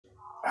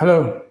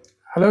Hello.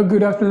 Hello,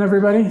 good afternoon,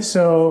 everybody.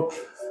 So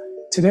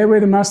today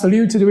with Master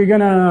Liu, today we're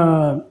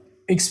gonna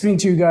explain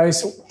to you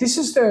guys, this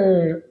is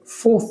the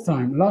fourth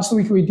time. Last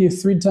week we did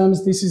 3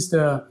 times. This is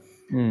the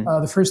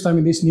first time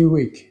in this new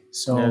week.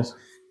 So Yes.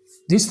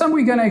 this time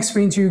we're gonna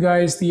explain to you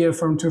guys the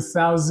from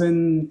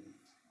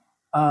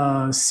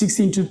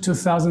 2016 to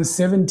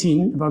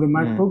 2017 about the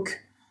MacBook.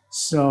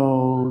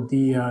 So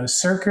the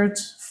circuit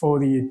for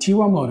the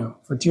T1 model,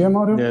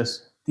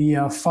 Yes.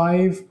 the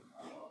 5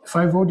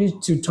 voltage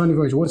to 20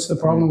 voltage. What's the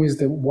problem with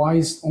the why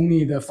is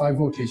only the 5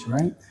 voltage,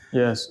 right?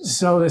 Yes.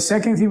 So the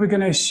second thing we're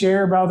gonna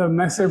share about the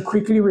method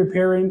quickly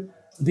repairing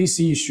this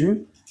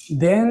issue.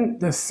 Then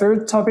the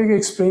third topic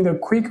explain the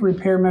quick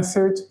repair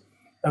method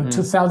of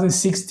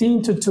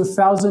 2016 to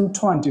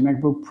 2020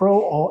 MacBook Pro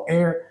or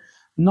Air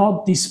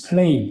not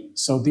displaying.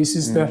 So this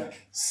is the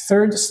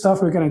third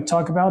stuff we're gonna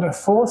talk about. The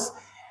fourth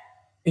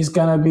is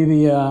gonna be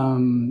the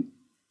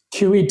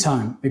QE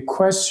time, the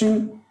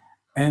question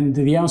and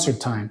the answer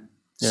time.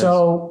 Yes.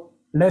 So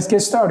let's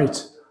get started.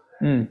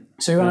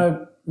 So you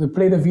want to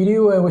play the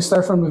video and we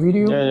start from the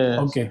video? Yeah.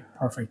 Okay,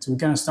 perfect. We're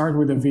going to start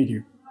with the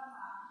video.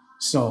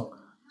 So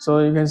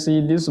you can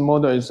see this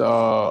model is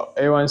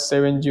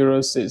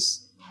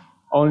A1706,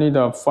 only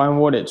the 5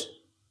 voltage.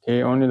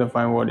 Okay, only the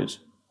 5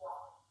 voltage.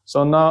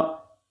 So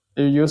now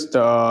you use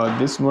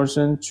this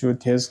version to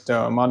test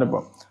the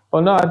motherboard.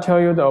 But now I tell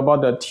you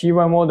about the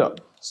T1 model.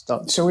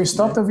 Stop. So we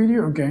stop the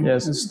video? Okay.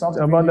 Yes. Let's stop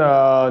the About video.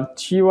 the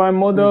T1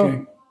 model,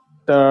 Okay.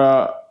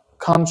 the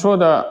control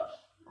the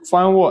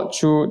 5 volt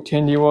to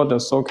 20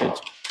 volt socket.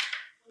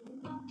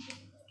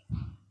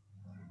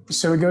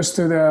 So it goes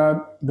to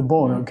the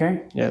board,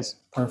 okay? Yes.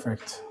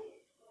 Perfect.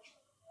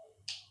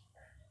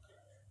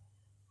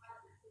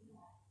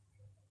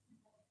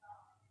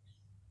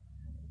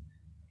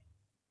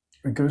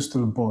 It goes to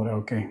the board,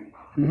 okay.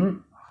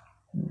 You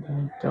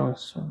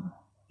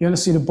want to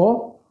see the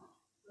board?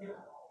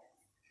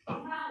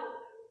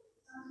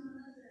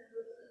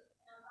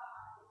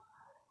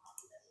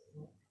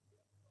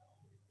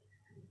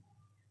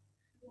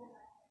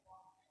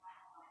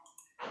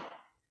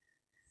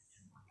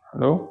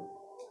 Hello?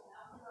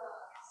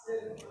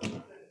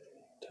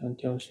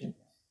 掉线。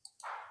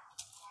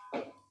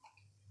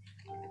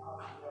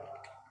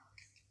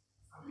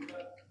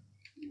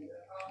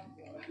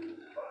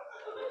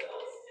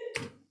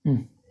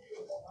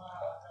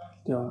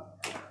掉了。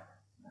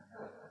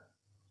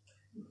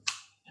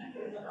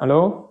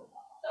Hello?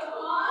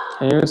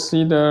 Can you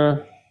see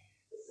the?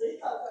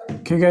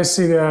 Can you guys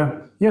see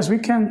the? Yes, we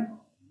can.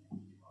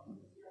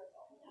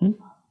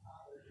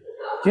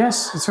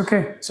 Yes, it's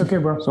okay. It's okay,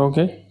 bro. It's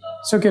okay?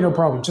 It's okay, no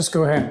problem. Just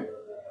go ahead.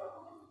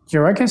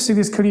 Here, I can see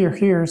this clear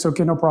here. It's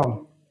okay, no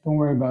problem. Don't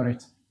worry about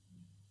it.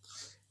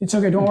 It's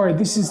okay, don't worry.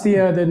 This is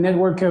the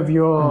network of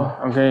your...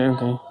 Okay.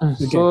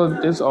 So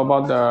this is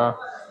about the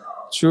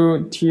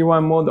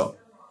T1 model.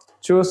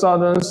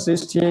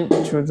 2016,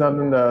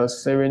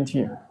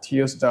 2017.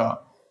 Use the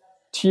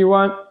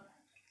T1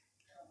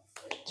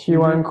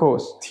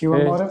 course.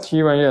 T1 model?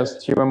 T1, yes,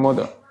 T1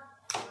 model.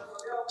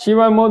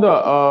 T1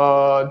 model,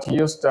 to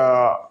use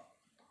the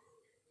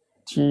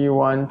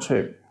T1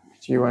 chip.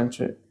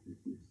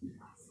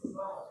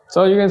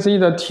 So you can see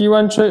the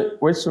T1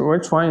 chip, which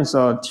one is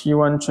a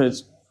T1 chip?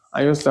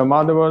 I use the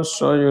motherboard,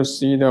 so you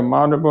see the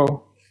motherboard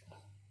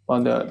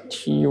on the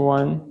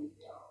T1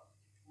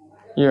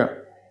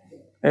 here.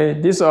 Hey,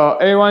 this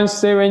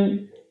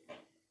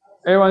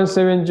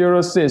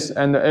A1706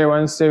 and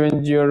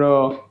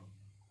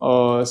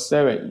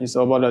A1707 is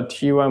about the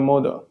T1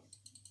 model.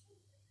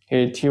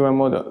 Okay, T1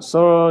 model.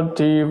 So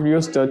they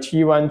use the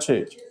T1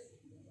 chip.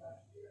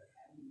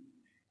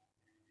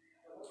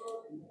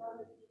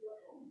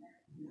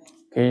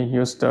 Okay,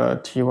 use the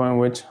T1,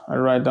 which I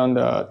write down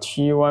the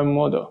T1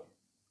 model.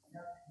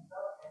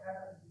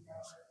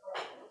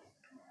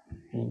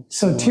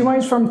 So T1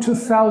 is from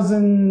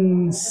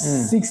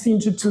 2016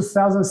 to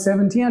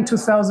 2017 and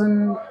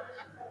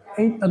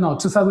 2008, no,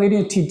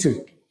 2018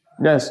 T2.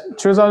 Yes,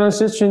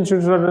 2016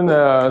 to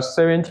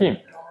 2017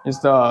 is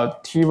the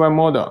T1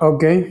 model.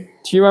 Okay.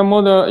 T1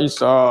 model is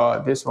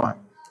this one.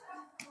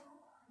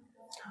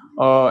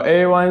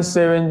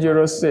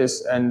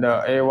 A1706 and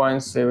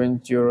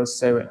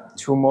A1707,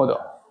 2 model.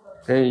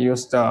 Okay,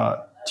 use the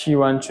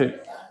T1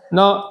 chip.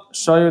 Now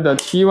show you the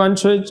T1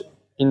 chip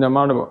in the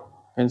motherboard.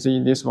 You can see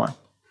this one.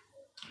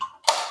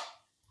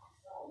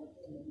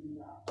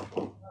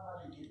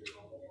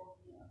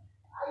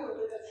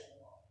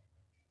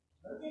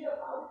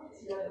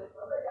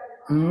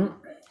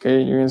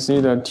 Okay, you can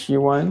see the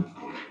T1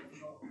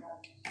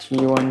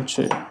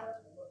 chip.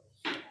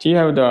 T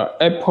have the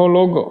Apple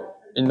logo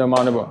in the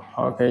motherboard.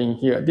 Okay, in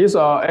here. These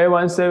are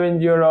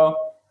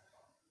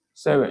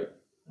A1707.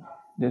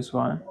 This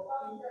one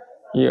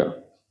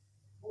here.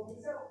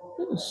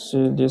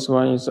 See, this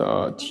one is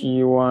a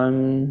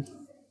T1.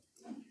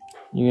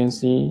 You can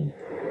see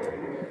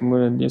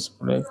with the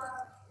display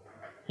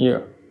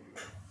here.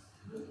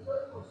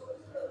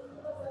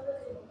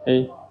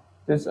 Hey,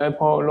 this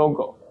Apple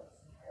logo.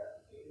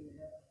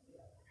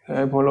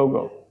 Apple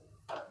logo.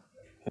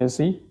 Can you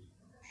see?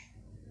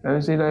 Can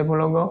you see the Apple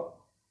logo?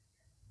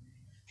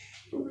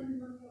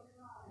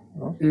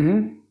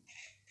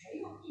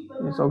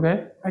 It's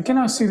okay? I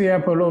cannot see the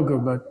Apple logo,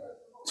 but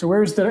so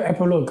where's the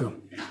Apple logo?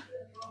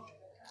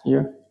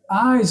 Here.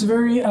 Ah, it's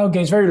very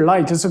okay. It's very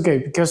light. It's okay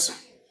because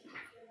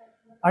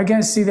I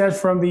can see that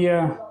from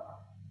the.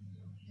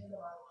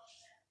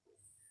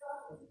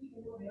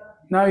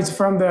 No, it's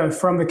from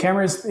the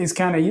camera. It's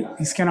kind of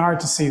hard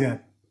to see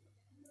that,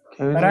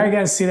 but I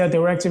can see that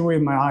directly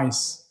with my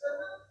eyes.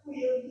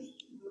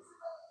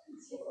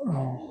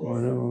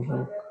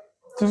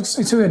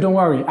 It's okay. Don't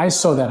worry. I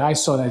saw that.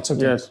 It's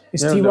okay. Yes.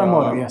 It's T1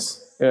 model.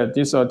 Yes. Yeah,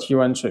 this is a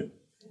T1 chip.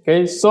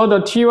 Okay, so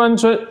the T1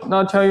 chip.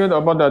 Now tell you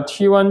about the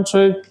T1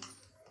 chip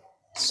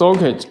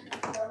socket.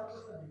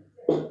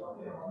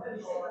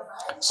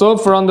 So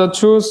from the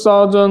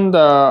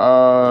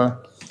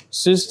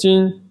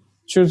 2016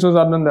 to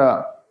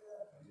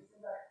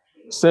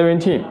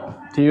 2017,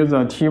 to use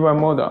the T1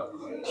 model.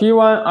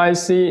 T1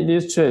 IC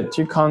this chip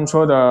to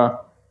control the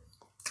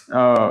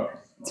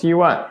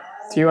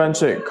T1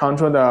 chip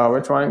control the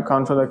which one?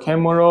 Control the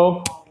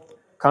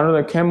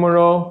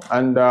camera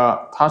and the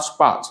touch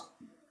bar.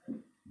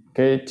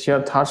 Okay,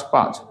 touch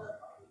bar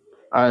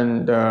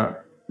and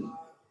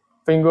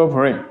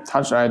fingerprint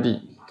touch ID.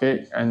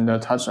 Okay, and the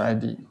touch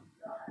ID.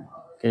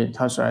 Okay,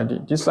 touch ID.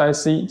 This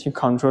IC to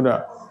control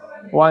the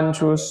 1,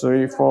 2,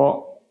 3,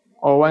 4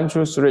 or 1,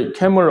 2, 3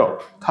 camera,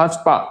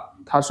 touch bar,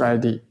 touch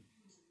ID.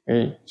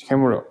 Okay,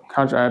 camera,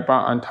 touch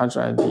bar and touch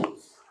ID.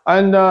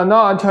 And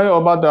now I tell you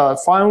about the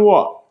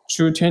 5-watt,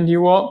 220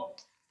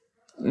 watt.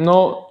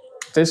 No,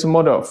 this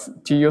model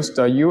to use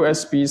the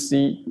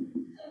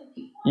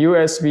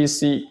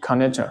USB-C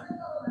connector.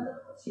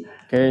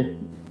 Okay,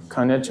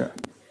 connector.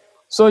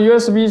 So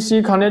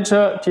USB-C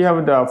connector to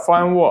have the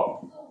 5-watt.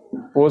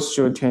 Both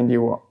 220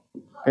 watt.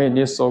 Okay,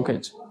 this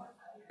socket.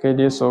 Okay,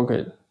 this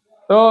socket.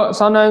 So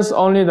sometimes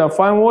only the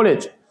 5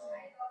 voltage.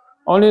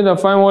 Only the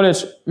 5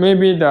 voltage may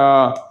be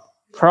the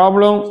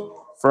problem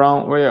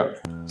from where?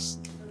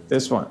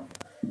 This one.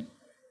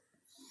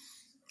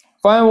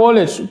 5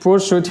 voltage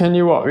push to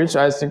 20 watt, which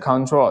I see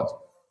controlled.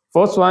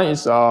 First one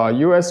is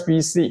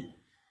USB-C.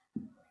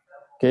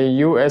 Okay,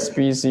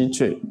 USB-C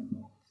chip.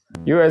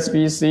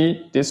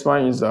 USB-C. This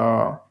one is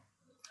the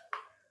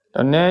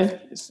name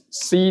is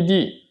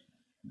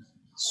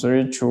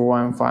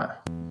CD3215.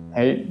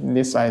 Hey,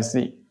 this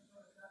IC.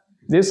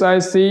 This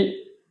IC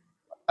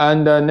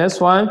and the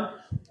next one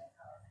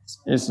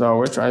is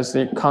which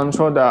IC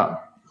control the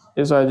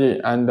this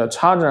IC and the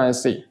charger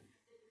IC.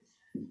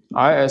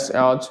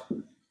 ISL.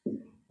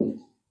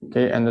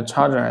 Okay, and the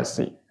charger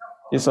IC.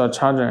 It's a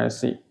charger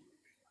IC.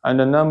 And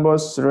the number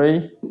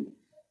 3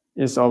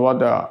 is about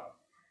the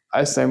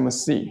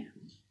SMC.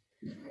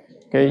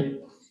 Okay.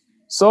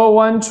 So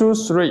 1, 2,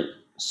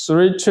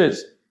 3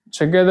 chips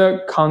together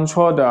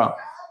control the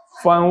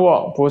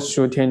 5-watt push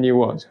to 20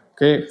 watt.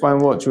 Okay,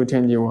 5-watt to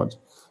 20 watt.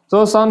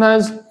 So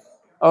sometimes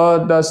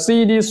the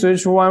CD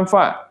switch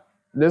 1.5,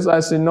 this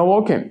IC not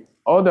working,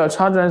 or the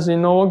charger IC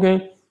not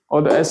working,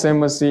 or the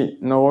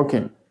SMC not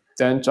working.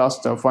 Then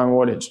just the 5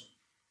 voltage.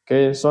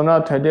 Okay, so now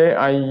today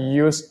I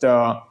use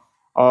the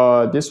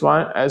this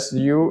one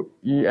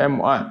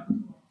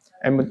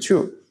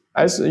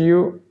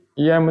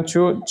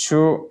SUEM2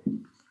 to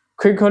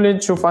quickly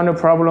to find the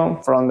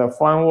problem from the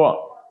 5-watt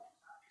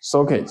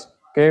socket.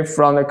 Okay,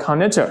 from the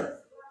connector,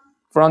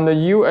 from the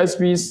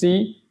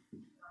USB-C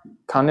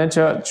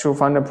connector to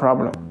find the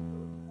problem.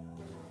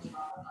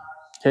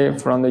 Okay,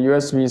 from the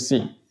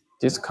USB-C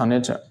this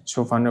connector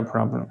to find the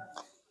problem.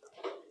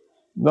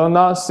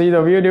 Now see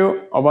the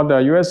video about the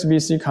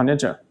USB-C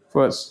connector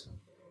first.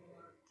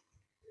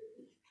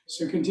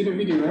 So continue the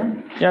video,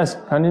 right? Yes,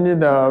 continue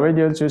the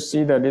video to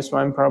see this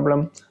one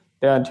problem.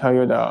 Then I tell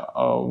you the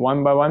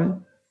one by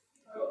one.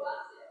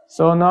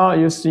 So now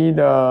you see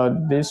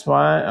this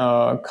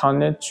one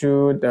connect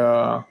to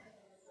the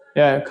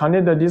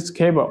connect this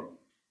cable.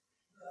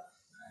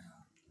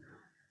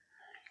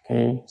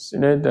 Okay,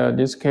 select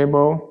this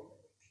cable.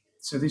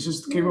 So this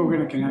is the cable we're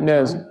gonna connect.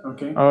 Yes. Right?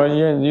 Okay.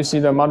 Yeah, you see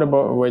the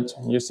motherboard. Wait,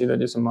 you see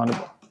this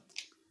motherboard.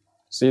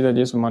 See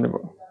this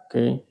motherboard.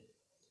 Okay.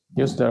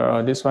 Use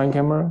this one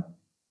camera.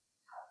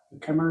 The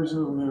camera is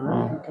over there,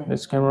 right? Okay.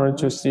 This camera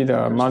to see the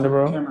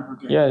motherboard. Camera,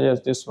 okay. Yeah,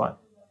 yes, this one.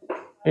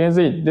 You can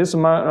see this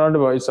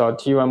motherboard is a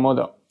T1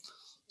 model.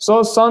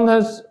 So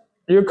sometimes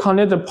you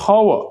connect the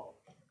power.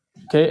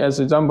 Okay, as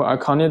example, I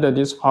connect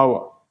this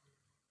power.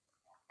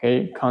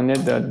 Okay,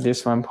 connect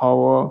this one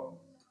power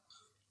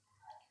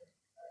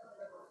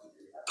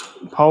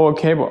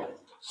cable.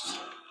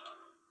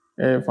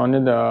 Okay,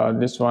 connect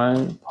this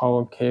one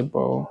power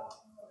cable.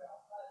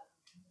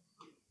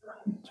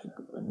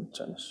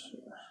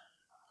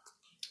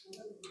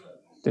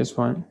 This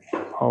one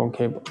power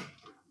cable.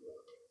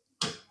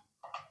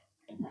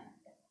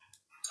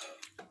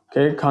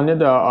 Okay, connect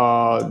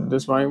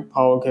this one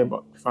power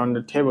cable from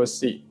the table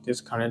C. This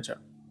connector,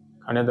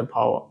 connect the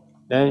power.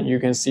 Then you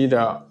can see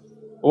the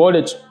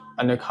voltage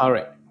and the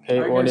current. Okay,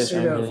 I can see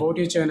the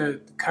voltage and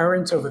the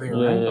current over there,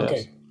 right? Yes.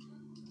 Okay.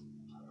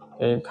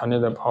 Okay,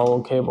 connect the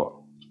power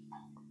cable.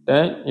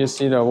 Then you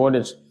see the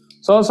voltage.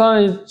 So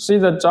sometimes you see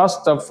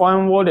just the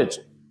fine voltage.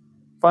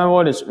 Fine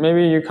voltage.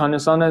 Maybe you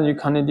connect, sometimes you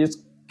connect this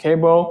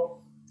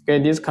cable, okay,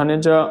 this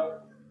connector,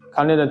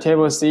 connect the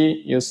table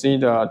C, you see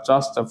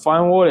just the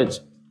fine voltage.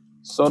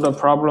 Solve the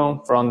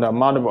problem from the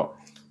motherboard.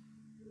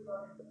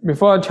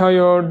 Before I tell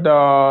you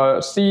the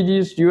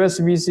CD's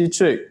USB-C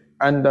trick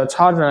and the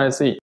charger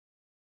IC.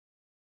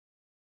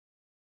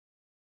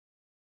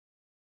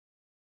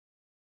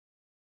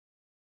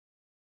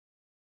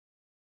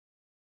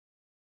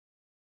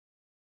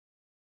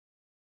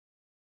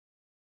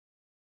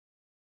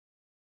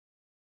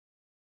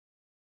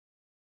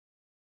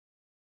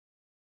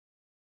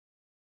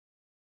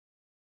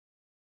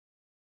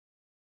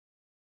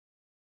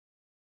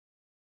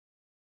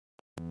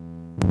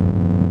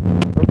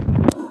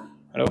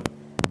 Hello.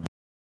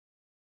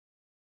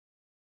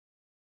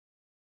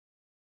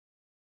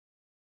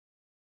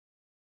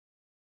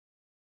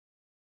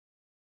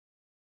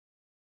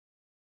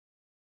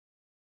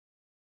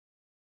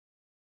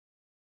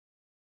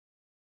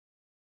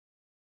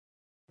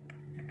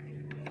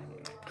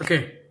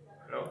 Okay.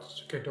 Hello.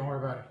 It's okay, don't worry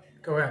about it.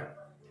 Go ahead.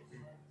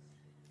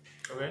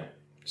 Okay.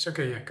 It's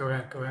okay, yeah, go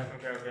ahead.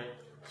 Okay.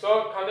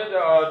 So connect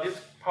this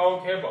power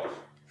cable.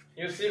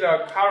 You see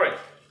the current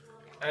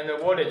and the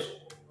voltage.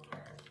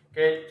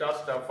 Okay,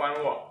 just the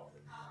 1 watt.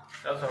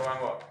 That's a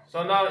 1 watt.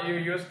 So now you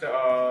use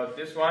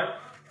this one.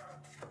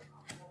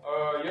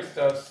 Use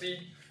the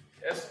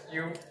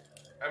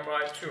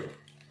CSU-MI2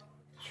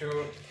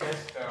 to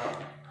test the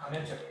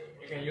connector.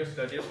 You can use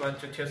this one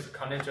to test the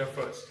connector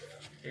first.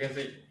 You can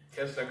see,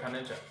 test the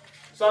connector.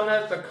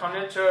 Sometimes the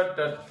connector,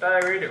 the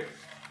diameter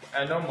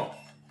are normal.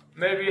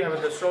 Maybe you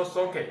have the short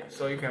socket,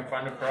 so you can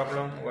find the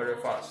problem very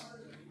fast.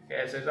 Okay,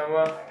 as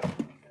example,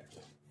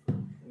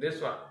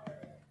 this one.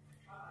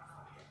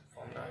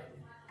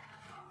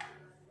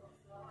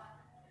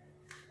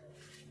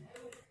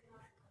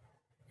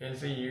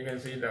 You can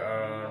see the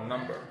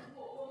number.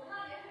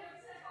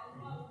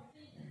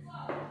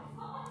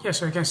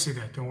 Yes, I can see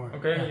that, don't worry.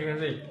 Okay, you can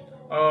see.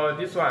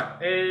 This one,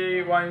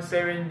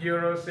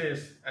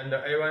 A1706 and the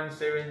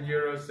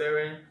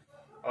A1707.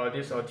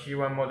 This are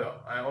T1 model.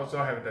 I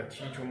also have the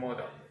T2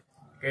 model.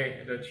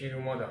 Okay, the T2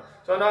 model.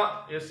 So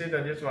now you see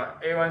this one,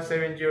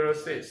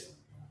 A1706.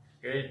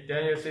 Okay,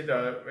 then you see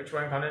which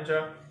one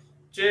connector?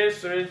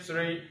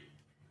 J330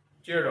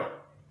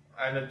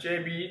 and the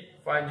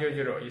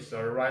JB500 is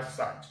the right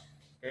side.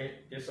 Okay,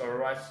 this is the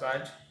right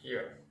side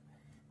here.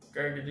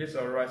 Okay, this is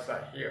the right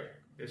side here.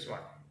 This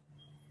one.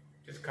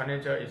 This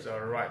connector is the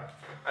right.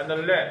 And the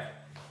left,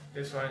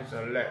 this one is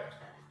the left.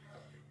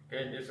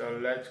 Okay, this is the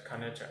left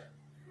connector.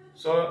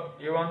 So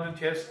you want to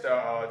test the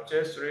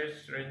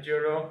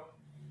J330,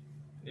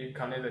 you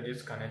connect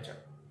this connector.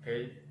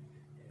 Okay,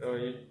 so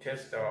you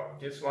test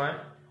this one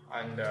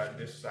and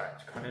this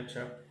side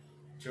connector.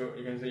 So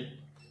you can see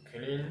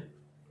clean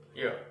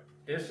here.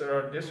 This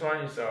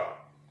one is a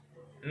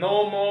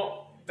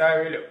normal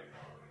diameter.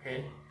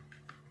 Okay,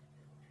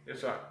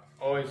 this one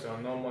always a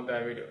normal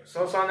diameter.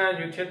 So sometimes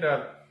you take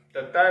the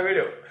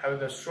diameter have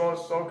the short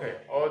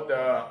socket or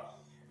the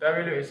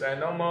diameter is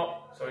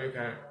abnormal, so you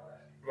can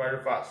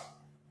very fast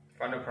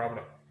find the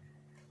problem.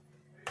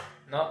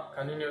 Now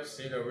continue to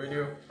see the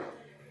video.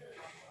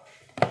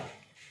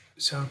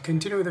 So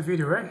continue with the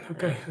video, right?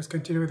 Okay, yeah. Let's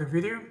continue with the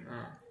video.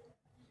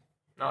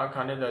 Now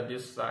connect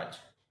this side,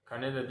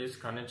 connect this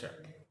connector.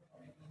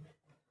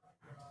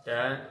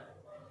 Then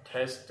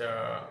test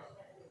the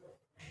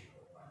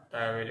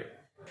diameter.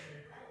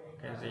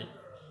 You can see,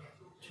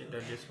 check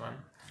this one,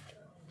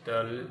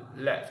 the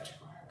left,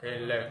 okay,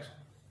 left.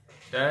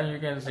 Then you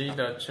can see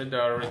the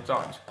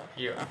result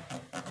here.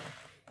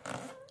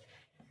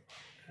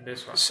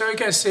 This one. So you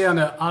can see on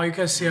the on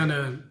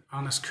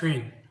the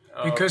screen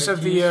because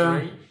 53. Of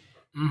the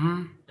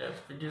yes,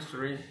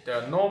 53.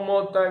 The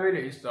normal diameter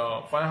is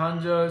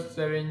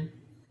 77.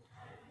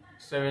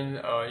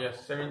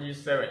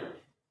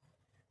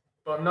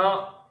 But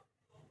now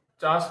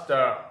just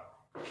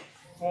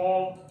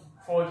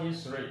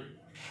 443.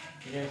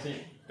 You can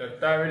see the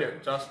diameter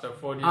just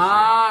 43.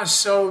 Ah,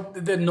 so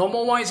the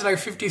normal one is like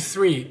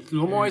 53. The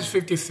normal one is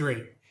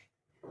 53.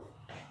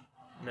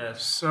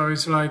 Yes. So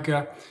it's like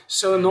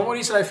so normally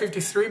it's like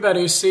 53, but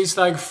you see it's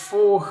like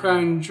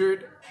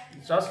 400.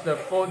 Just the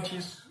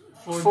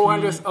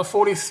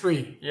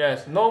 443.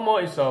 Yes, normal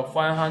is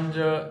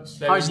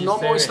 577.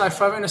 Normal is like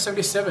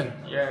 577.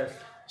 Yes.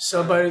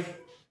 So, but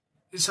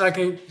it's like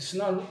it's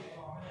not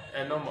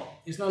normal.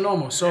 It's not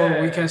normal.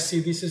 So we can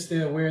see this is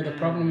where the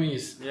problem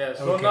is. Yes.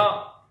 So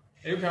now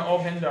you can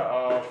open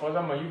for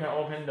example, you can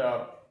open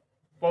the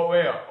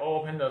boardware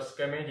or open the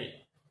schematic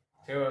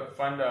to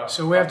find the.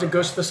 So we have to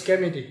go to the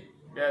schematic.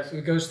 Yes.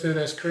 It goes to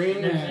the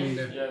screen and.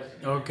 Yes.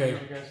 Okay.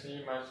 You can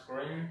see my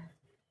screen.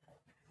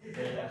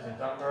 Okay, as an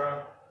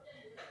example.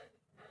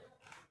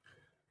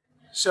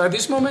 So at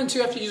this moment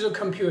you have to use a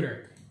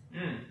computer.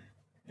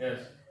 Yes.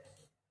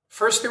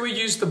 First we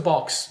use the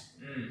box.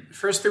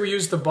 First we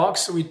use the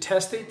box, we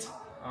test it.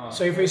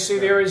 So if we see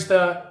there is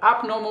the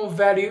abnormal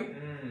value.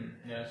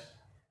 Yes.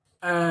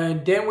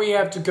 Then we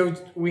have to go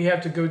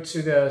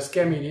to the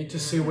schematic to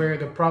see where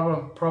the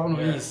problem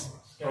is.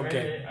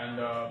 Okay. And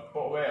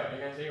boardware, you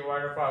can see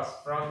very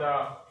fast from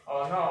the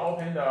now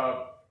open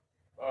the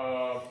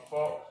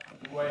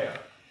boardware.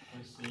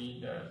 You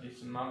see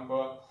this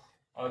number.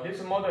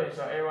 This model is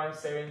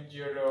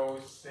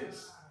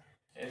A1706.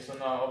 Okay, so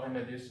now open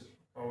this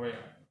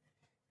boardware.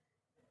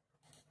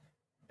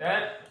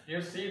 Then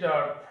you see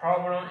the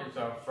problem is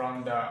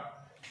from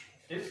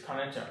this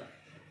connector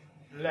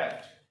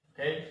left.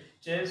 Okay,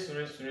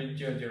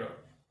 J3300.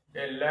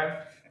 Okay,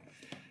 left.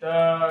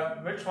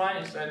 Which one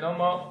is a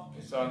normal?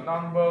 It's a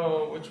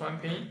number. Which one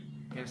pin?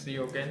 You can see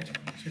again.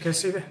 You can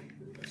see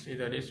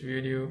this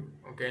video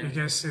again. You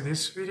can see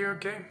this video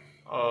again.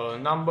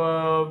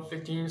 Number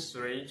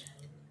 53.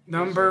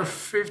 Number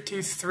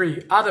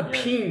 53. The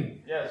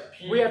pin. Yes,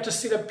 pin. We have to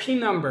see the pin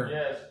number.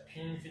 Yes,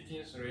 pin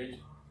 53.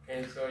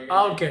 Okay, so you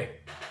okay.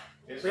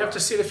 We have to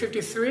see the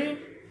 53.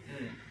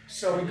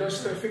 So it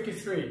goes to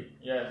 53.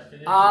 Yes.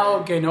 53.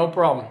 Okay, no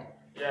problem.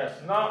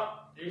 Yes.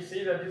 Now you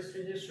see that this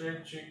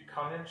 53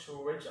 connect to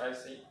which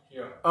IC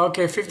here.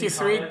 Okay,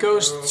 53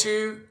 goes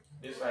to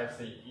this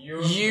IC.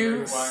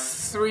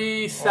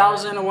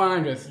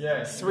 U3100.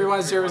 Yes.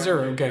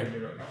 3100. Okay.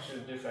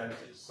 This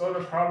IC. So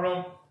the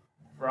problem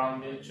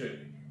from this chip.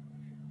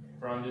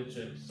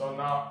 So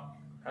now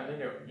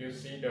continue. You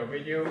see the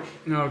video.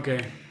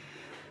 Okay.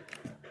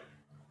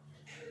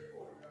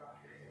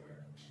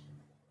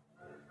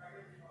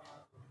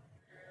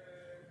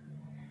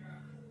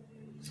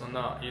 So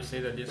now you see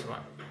this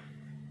one.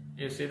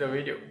 You see the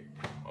video.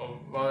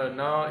 Well,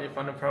 now you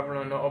find the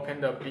problem. Now open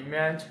the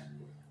pigment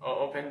or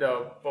open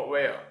the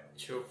boardware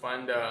to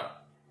find this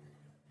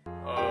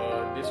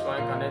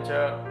one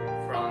connector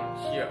from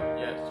here.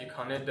 Yes, you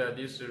connect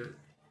this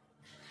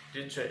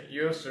tray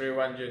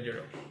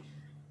U3100.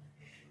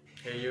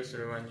 Okay,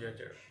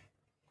 U3100.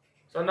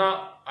 So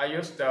now I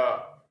use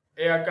the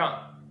air gun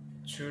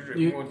to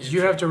remove this.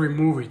 You have to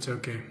remove it.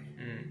 Okay.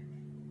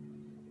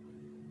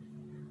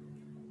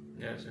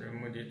 Yes,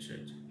 remove the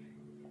tray.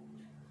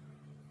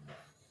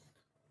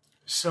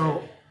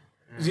 So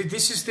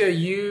this is the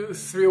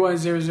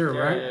U3100,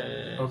 right?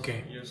 Yeah.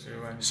 Okay.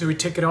 U3100. So we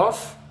take it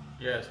off.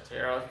 Yes,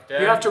 take off.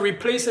 You have to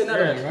replace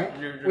another one, right?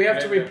 We have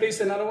to replace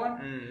another one.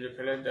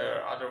 Replace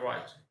the other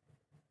one.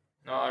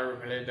 Now I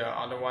replace the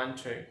other one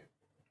tray.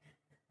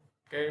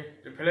 Okay,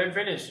 replace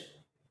finish.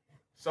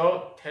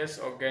 So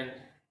test again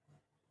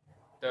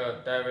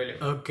the value.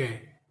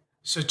 Okay.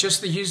 So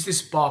just to use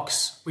this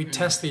box, we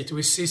test it.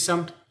 We see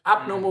some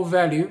abnormal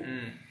value.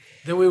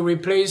 Then we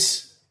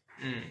replace.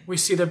 We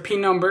see the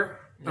pin number.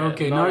 Yeah,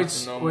 okay, now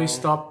it's normal. We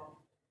stop.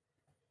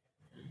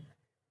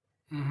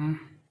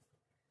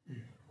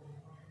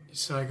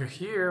 It's like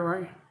here,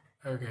 right?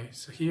 Okay,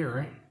 so here,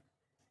 right?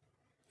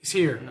 It's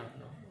here. No.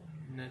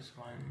 Next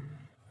one.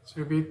 It's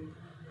a bit.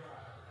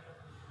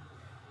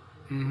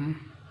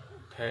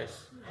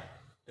 Test.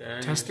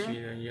 Then testing.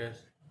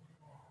 Yes.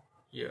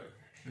 Here.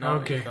 Now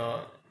okay.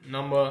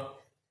 Number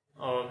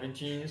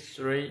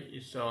 23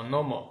 is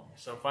normal.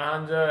 So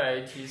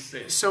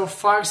 586. So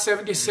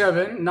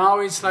 577. Now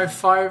it's like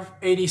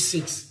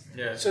 586.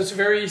 Yes. So it's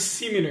very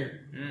similar.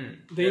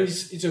 Then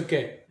it's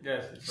okay.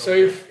 Yes. So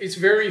okay. If it's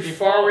very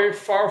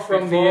far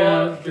from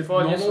the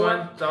before normal this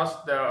one,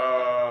 just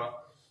the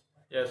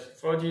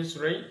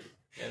 43.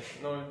 Yes.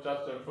 No,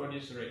 just the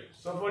 43.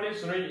 So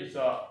 43 is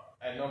a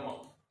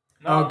normal.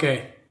 Now,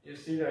 okay. You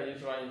see that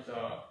this one is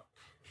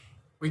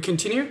We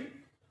continue.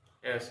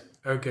 Yes.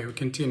 Okay, we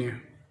continue.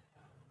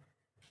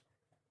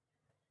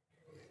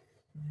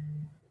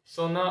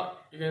 So now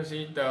you can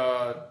see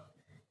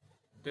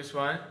this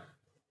one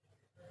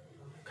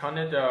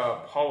connect the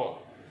power.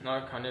 Now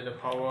connect the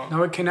power.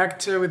 Now we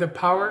connect with the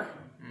power.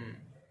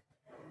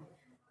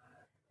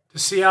 To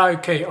see how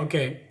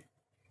okay.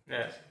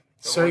 Yes.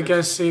 So you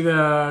can see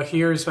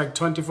here is like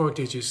 20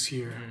 voltages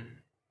here.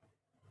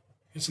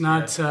 It's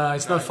not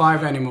it's not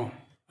 5 anymore.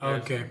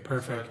 Yes. Okay,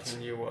 perfect.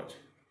 20 watt.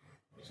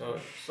 So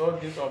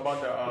this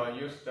about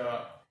use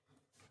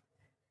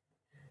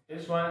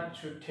this one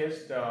to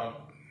test the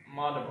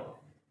motherboard.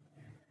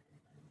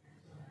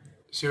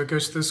 So it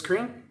goes to the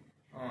screen.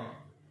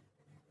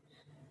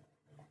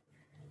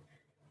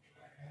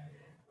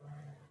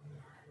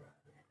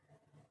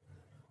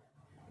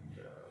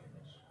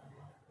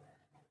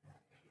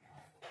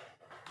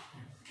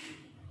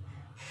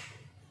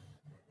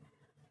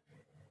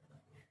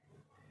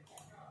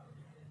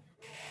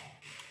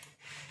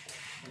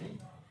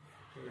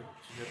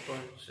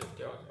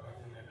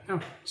 No,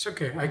 it's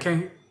okay. I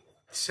can.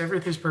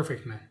 Everything's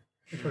perfect, man.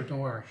 Don't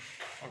worry.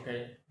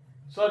 Okay.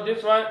 So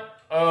this one,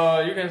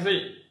 you can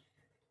see.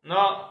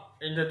 Now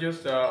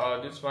introduce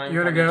this one. You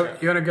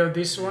wanna go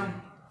this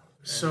one.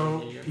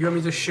 So you want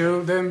me to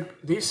show them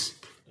this?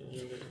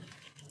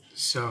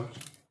 So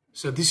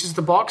this is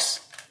the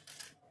box.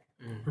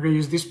 We're gonna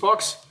use this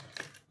box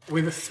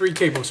with the 3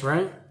 cables,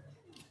 right?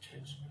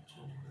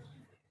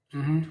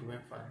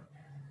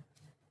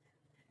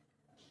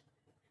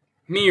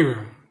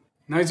 Mirror.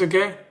 Now it's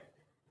okay?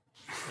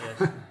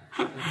 Yes.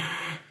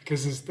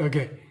 Because it's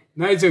okay.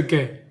 Now it's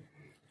okay.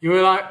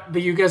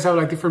 you guys have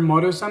like different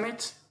models on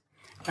it,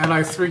 and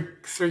like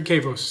three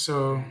cables.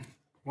 So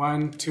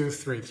 1, 2,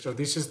 3. So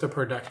this is the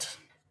product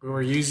we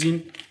were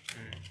using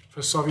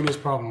for solving this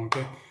problem.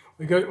 Okay,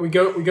 we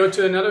go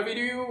to another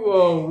video.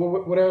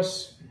 What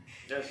else?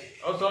 Yes.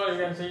 Also, you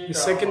can see the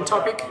second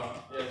topic.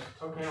 Yes,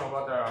 talking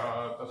about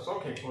the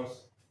socket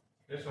was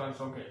this one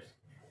socket.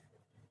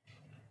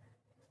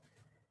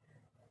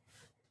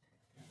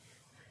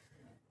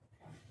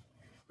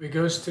 It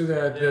goes to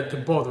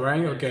the board,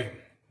 right? Okay.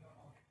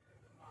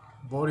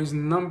 Board is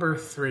number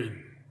 3.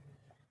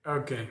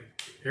 Okay,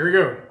 here we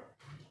go.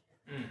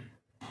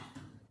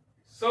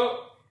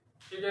 So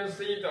you can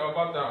see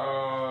about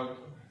the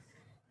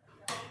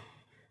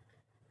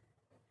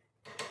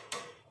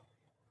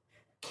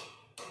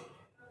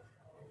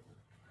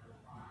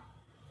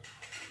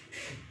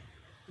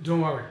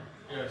Don't worry.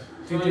 yes.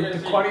 So the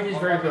quality is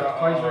very good.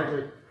 Quality is very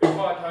good.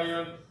 Before I tell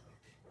you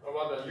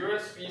about the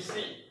USB-C,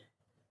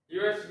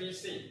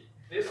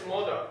 this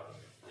model,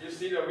 you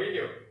see the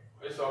video,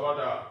 it's about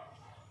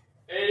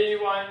the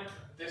A1,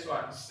 this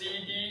one,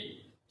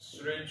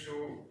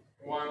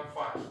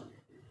 CD3215.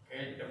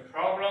 Okay, the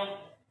problem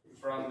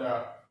from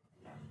the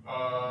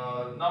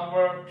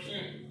number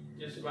pin,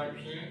 this one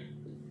pin,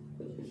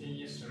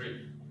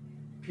 T3.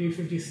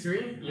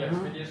 P53? Yes,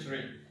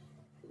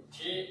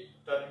 53.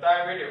 The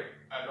diameter,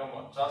 I don't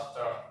know, just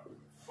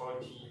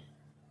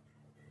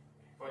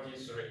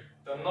 43.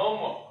 The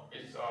normal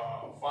is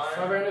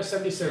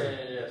 577.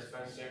 Yes,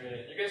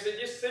 577. You can see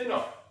this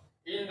signal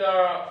in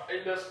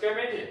the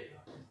schematic.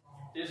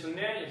 This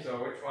name is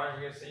which one?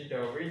 You can see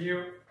the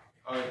video.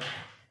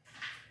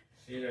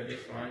 See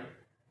this one.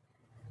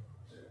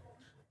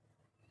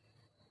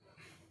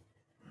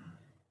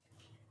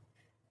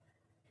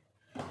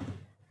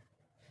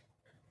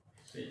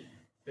 See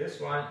this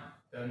one.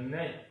 The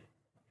name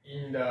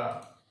in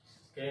the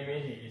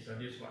schematic is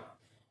this one.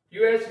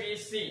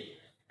 USB-C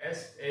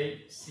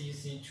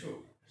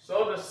SACC2.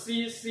 So the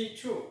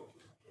CC2,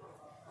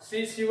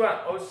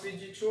 CC1 or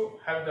CG2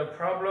 have the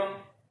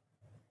problem.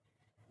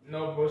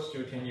 No boost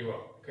to 10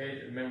 volt.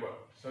 Okay, remember.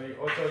 So you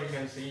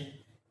can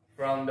see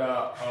from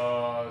the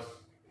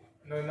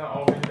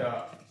open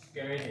the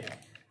schematic.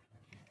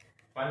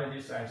 Find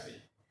this IC.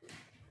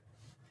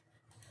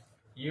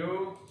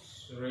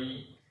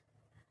 U3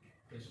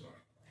 this one.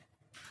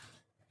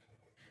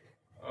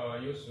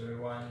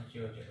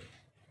 U3100.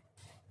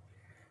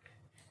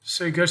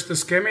 So it goes to the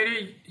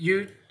schematic.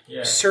 You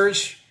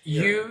search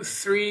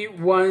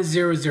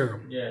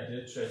U3100. Yeah,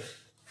 that's right.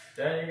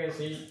 Then you can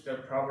see the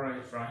problem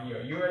is from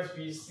here.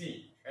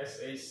 USB-C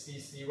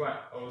SACC1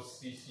 or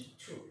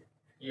CC2.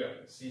 Here,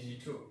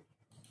 CC2.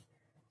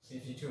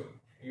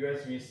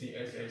 USB-C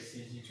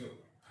SACC2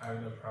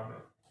 have the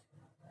problem.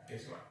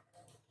 This one.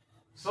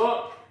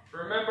 So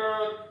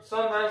remember,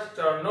 sometimes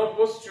there are no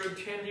boost to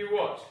 20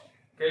 watts.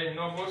 Okay,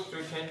 no boost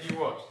to 20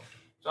 watts.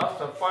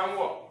 Just a 5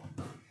 watt.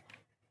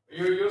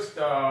 You use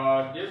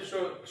this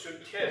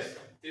should test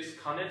this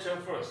connector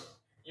first.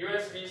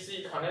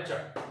 USB-C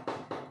connector.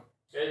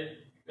 Okay,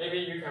 maybe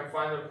you can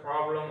find the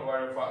problem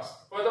very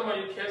fast. Furthermore,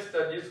 you test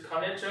that this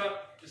connector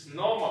is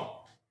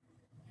normal.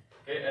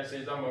 Okay, as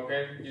example,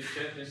 okay, you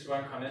test this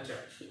one connector.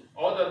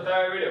 All the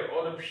diameter,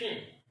 all the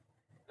pin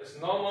is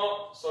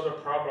normal, so the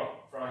problem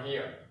from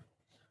here.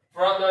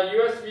 From the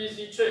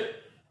USB-C chip.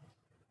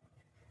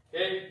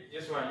 Okay,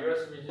 this one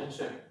USB-C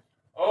chip.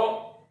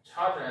 Or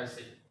charger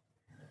IC.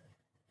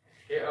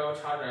 Okay, or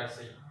charger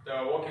IC.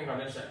 The working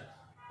condition.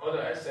 Or the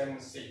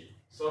SMC.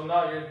 So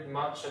now you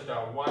match the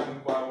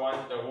one by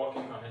one the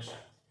working condition.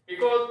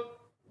 Because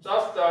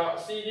just the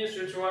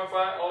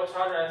CD315 or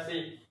charger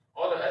IC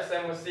or the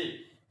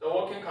SMC, the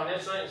working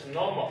condition is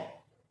normal.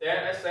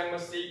 Then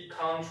SMC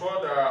control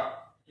the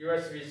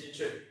USB-C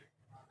chip.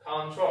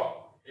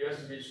 Control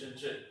USB-C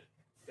chip.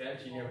 Then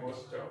it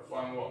goes to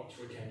 5 watt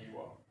to 20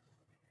 watt.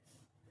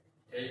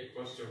 Okay,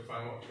 goes to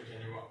 5 watt to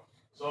 20 watt.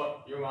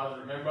 So you must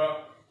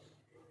remember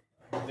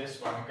this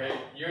one. Okay,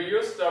 you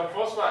use the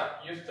first one.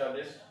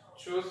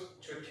 Choose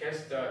to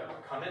test the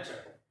connector.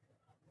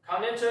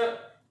 Connector,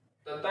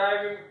 the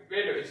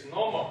diameter is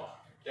normal.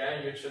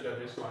 Then you choose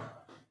this one.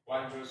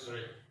 1, 2,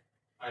 3.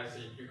 I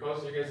see.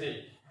 Because you can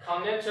see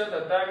connector,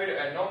 the diameter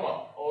is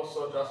normal.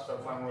 Also just the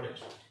 5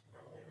 voltage.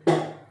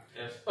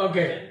 Yes.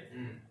 Okay.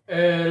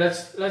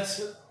 Let's.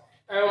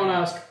 I want to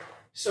ask.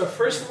 So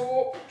first of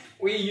all,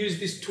 we use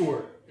this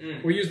tool.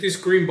 We use this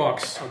green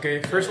box.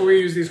 Okay. First of all, we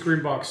use this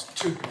green box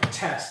to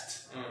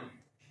test.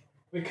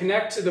 We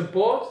connect to the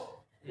board.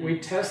 We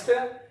test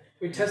it.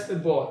 We test the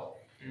board.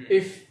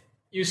 If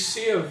you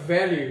see a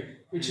value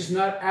which is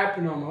not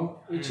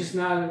abnormal, which is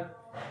not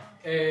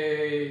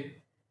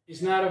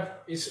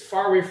it's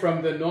far away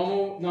from the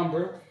normal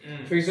number.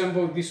 For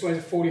example, this one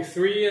is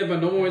 43,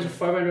 but normal one is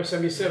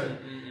 577.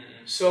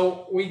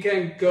 So we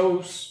can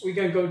go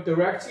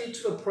directly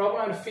to the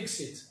problem and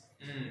fix it.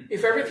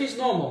 If everything is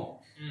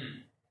normal,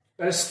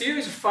 but still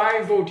is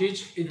 5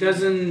 voltage, it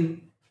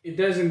doesn't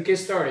get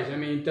started. I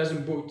mean, it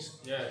doesn't boot.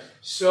 Yes.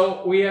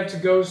 So we have to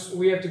go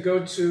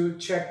to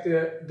check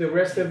the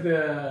rest of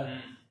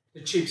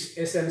the chips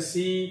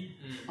SMC,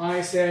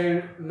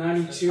 ISN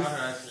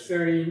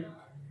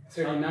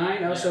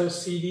 923039, also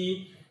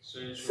CD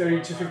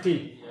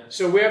 3215.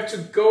 So we have to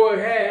go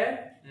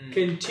ahead,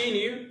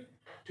 continue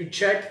to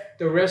check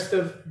the rest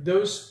of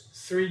those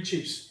 3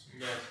 chips.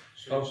 Yes.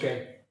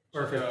 Okay,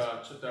 perfect.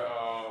 To the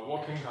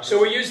working condition.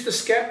 So we use the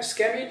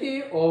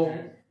schematic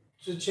or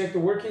to check the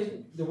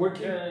working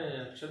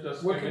Check the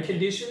working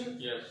condition.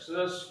 Yes, so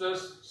that's the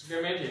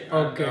schematic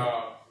Okay.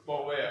 and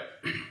boardware,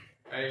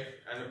 and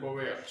the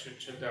boardware to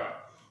check the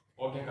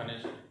working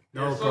condition.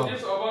 No so problem.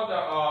 this about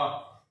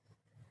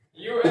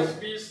the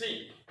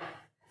USB-C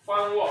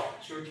firmware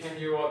to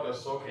 20-watt the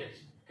socket.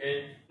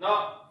 Okay,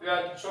 now we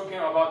are talking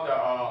about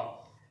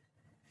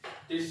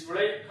the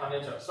display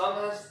connector.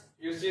 Sometimes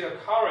you see the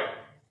current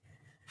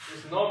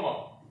is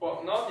normal,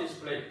 but not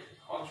display.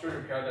 How to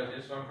repair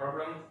this one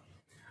problem?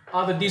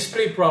 The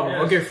display problem.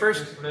 Yes, okay,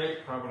 first. Display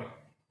problem.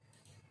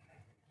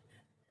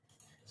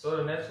 So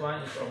the next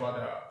one is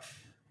about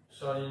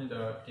showing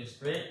the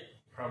display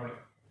problem.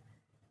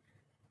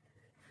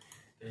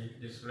 The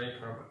display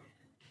problem.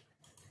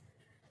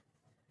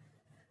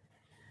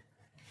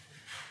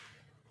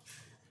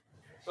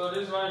 So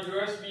this one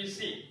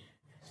USB-C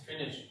is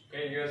finished.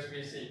 Okay,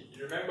 USB-C.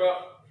 You remember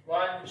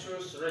 1, 2,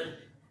 3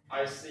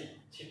 IC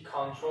to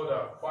control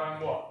the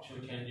firmware to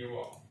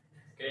 20-watt.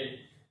 Okay,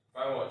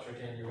 firmware to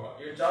 20-watt.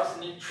 You just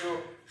need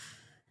to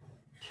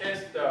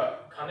test the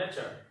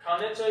connector.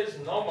 Connector is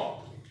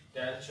normal,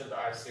 then check the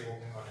IC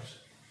working connection.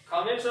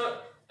 Connector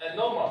and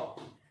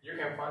normal, you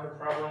can find the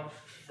problem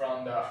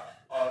from the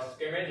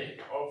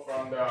schematic or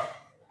from the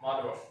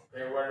motherboard.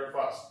 Okay, very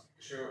fast.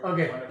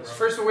 Okay,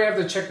 first we have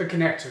to check the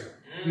connector.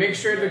 Make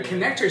sure the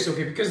connector is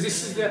okay, because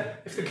this is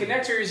if the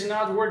connector is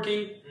not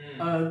working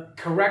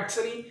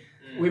correctly,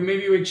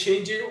 we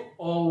change it,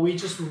 or we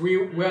just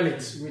weld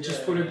it. We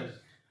just put it,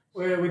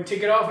 we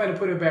take it off and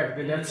put it back.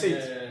 Then that's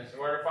it. It's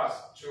very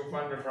fast to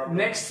find the problem.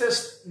 Next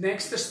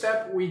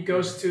step, we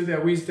goes to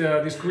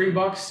this green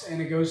box, and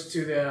it goes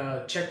to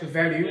the check the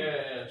value.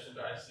 To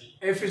the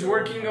IC. If it's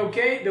working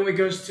okay, then we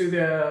goes to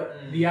the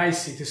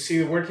IC to see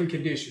the working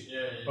condition.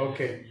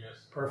 Okay,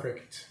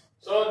 perfect.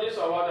 So this is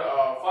about the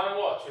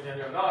firmware to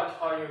 20-watt. Now I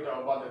tell you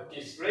about the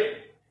display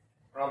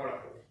problem.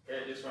 Okay,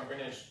 this one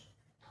finished.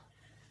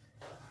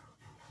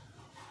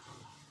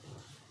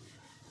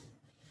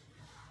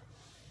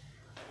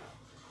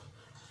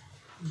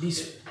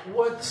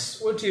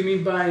 What do you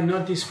mean by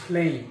not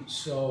displaying?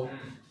 So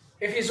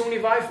if it's only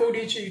 5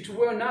 voltage, it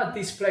will not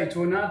display. It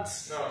will not.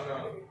 No.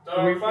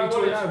 The 5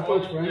 voltage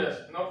is right?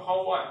 Yes, no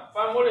power one.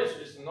 5 voltage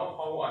is no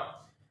power one.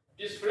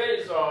 Display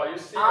is you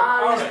see the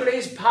current. Display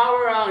is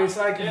power on. It's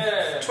like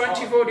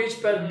 20 voltage,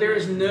 but there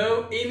is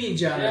no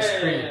image on the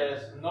screen.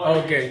 Yes, no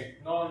okay.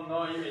 Image.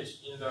 No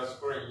image in the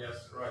screen.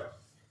 Yes, right.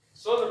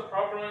 So the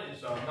problem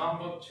is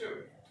number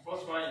 2.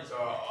 First one is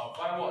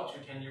 5 watt to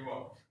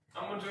 20-watt.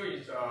 Number 2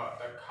 is the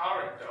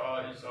current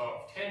is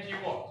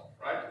 20-watt,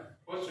 right?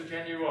 Goes to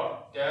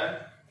 20-watt, then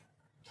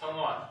turn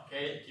on.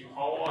 Okay, the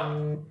power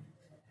on.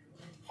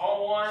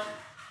 Power on.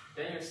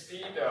 Then you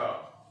see the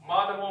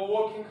motherboard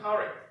working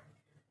current.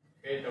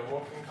 Okay, the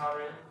working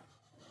current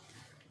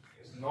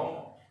is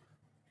normal.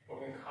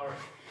 Working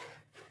current.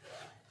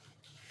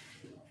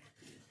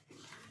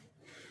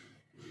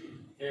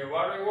 Okay,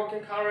 while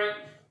working current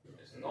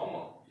is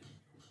normal,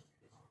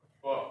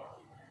 but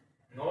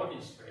no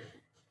display.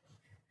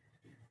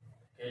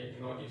 Okay,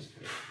 no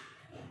display.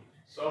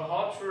 So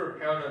how to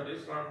repair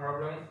this one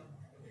problem?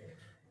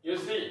 You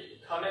see,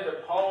 connect the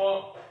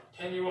power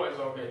 20-watt is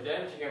okay.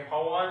 Then you can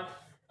power on,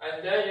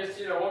 and then you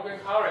see the working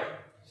current.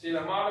 See the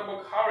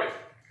motherboard current.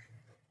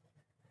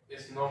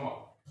 It's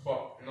normal,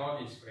 but no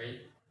display.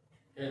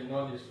 Okay,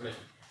 no display.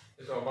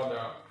 It's about the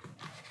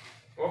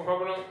what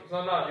problem?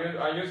 So now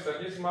I use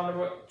this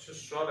motherboard to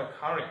show the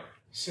current.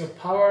 So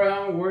power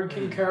on,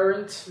 working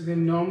current,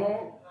 then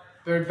normal,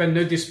 but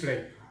no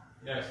display.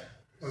 Yes.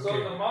 Okay. So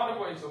the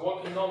motherboard is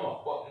working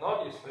normal, but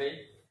no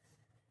display.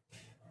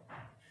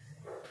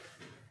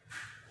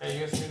 And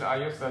you see, I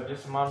use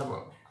this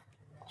motherboard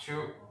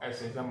to,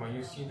 as example,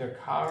 you see the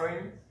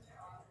current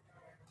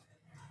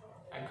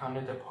and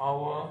connect the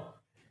power.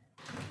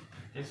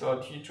 This is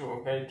T2,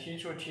 okay?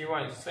 T2,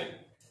 T1 is same.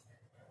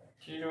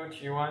 T2,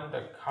 T1,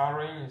 the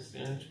current is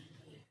in.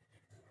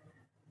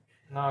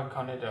 Now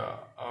connect the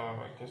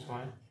this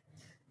one.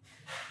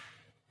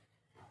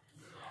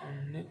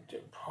 Connect the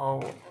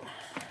power.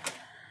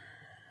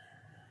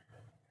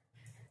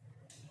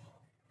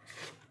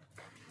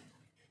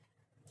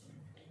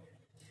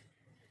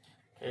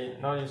 Okay,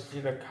 now you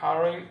see the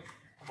current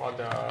for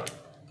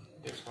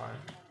this one.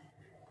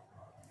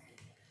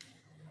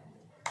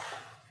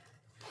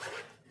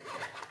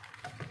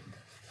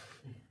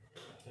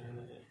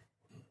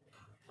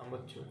 Number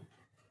 2.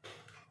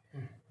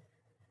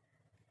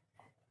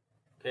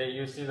 Okay,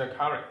 you see the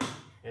current.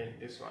 Okay,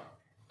 this one.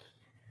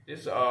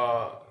 This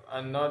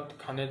I'm not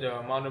connect the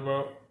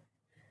motherboard.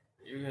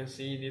 You can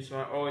see this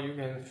one, or you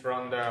can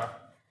from the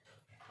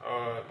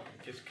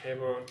this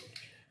cable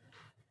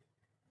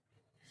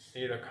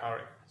see the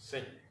current. See,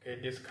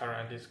 okay, this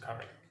current and this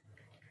current.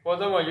 For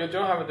example, you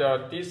don't have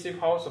the DC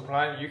power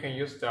supply, you can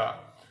use the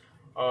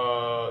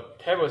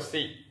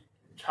Type-C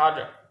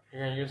charger. You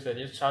can use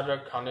this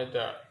charger connect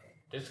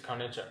this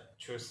connector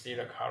to see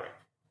the current.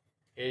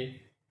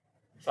 Okay.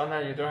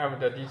 Sometimes you don't have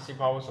the DC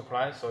power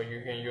supply, so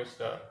you can use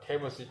the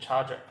Type-C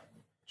charger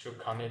to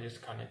connect this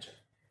connector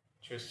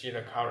to see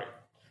the current.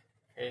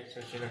 Okay,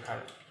 to see the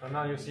current. So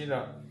now you see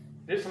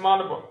this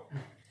motherboard.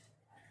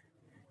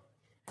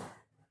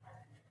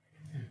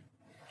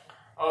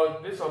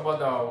 This is about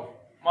the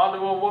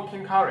motherboard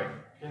working current.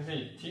 You can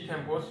see T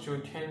can boost to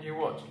 20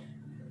 watts.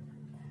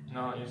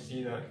 Now you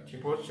see the T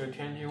boost to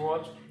 20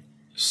 watts.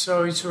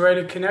 So it's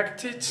already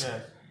connected. Yes,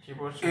 T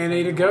boost to and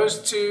 20 it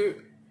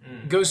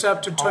goes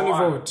up to 20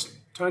 volts.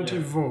 20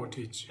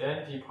 voltage.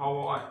 Then the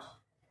power on.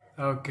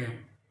 Okay.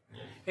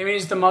 Yes. It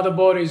means the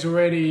motherboard is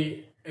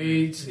already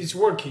it's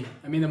working.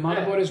 I mean the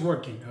motherboard is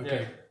working.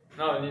 Okay. Yes.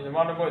 Now the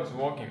motherboard is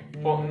working,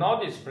 but no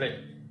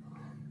display.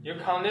 You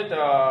connect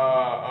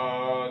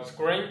the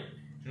screen,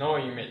 no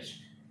image.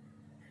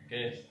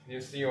 Okay,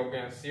 you see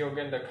again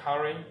the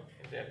current.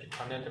 That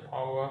connect the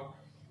power.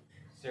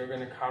 See again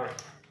the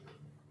current.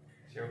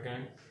 See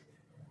again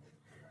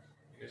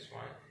this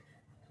one.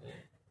 Okay.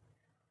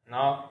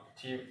 Now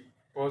T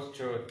goes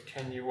to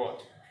 20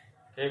 watt.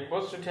 Okay,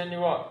 goes to 20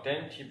 watt.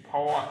 Then T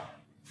power on.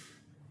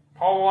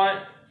 Power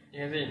on. You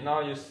can see now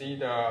you see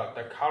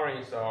the current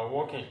is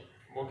working.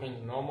 Working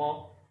is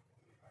normal.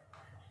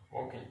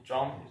 Working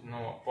jump is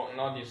normal, but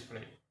not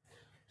display.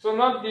 So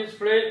not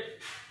display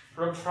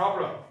the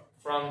problem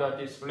from the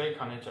display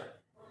connector.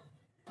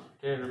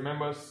 Okay,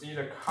 remember see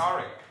the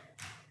current.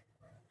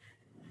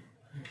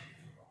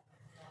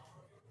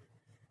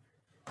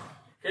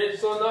 Okay,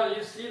 so now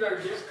you see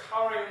that this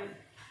current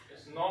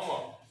is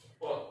normal,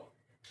 but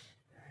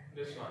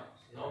this one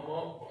is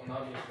normal but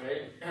not display.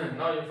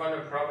 Now you find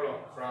the problem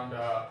from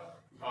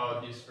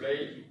the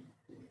display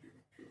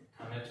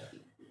connector.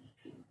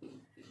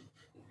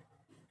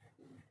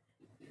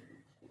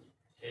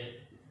 Okay,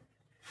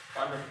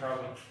 find the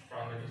problem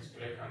from the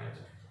display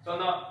connector. So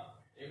now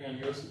you can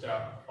use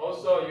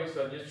also use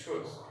these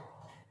tools.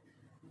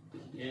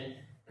 Okay.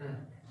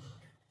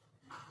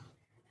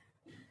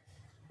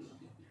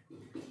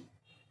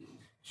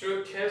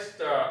 To test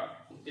the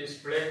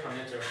display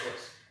connector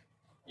first.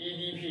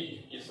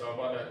 EDP is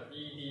about the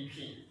EDP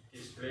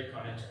display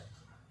connector.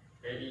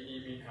 Okay,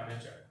 EDP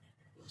connector.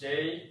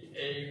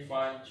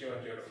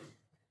 JA500.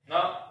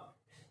 Now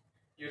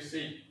you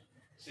see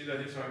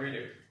this one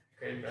video.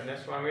 Okay, the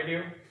next one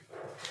video.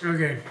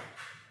 Okay.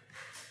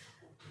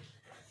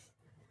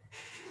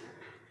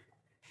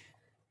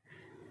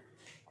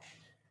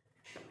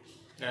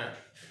 Yeah,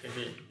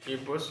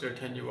 it boosts to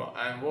 20 watt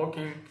and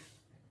working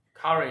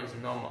current is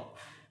normal.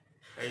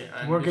 Okay,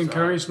 and working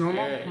current is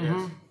normal? Yeah,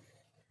 yes.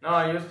 Now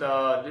I use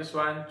this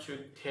one to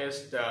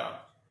test the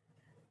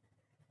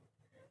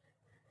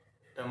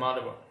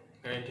motherboard.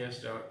 Okay,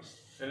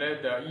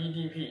 select the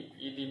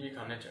EDP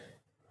connector.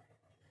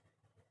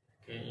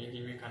 Okay,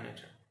 EDP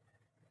connector.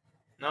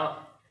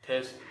 Now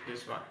test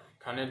this one.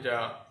 Connect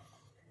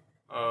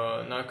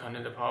now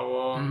connect the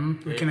power.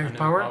 Okay, connect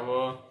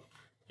power.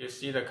 You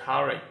see the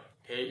current.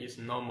 Okay, it's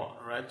normal,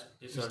 right?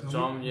 It's a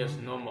jump, yes,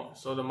 normal.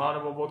 So the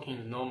motherboard working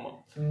is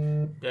normal.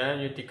 Then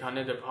you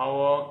disconnect the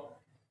power.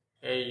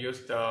 Okay,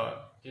 use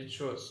these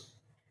tools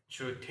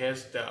to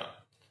test the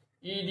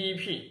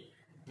EDP.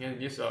 And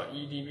this is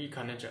EDP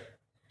connector.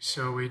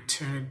 So we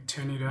turn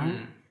it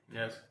on.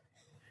 Yes.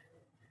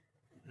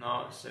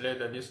 Now select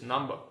this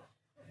number.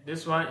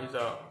 This one is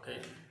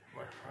okay.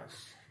 What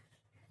first?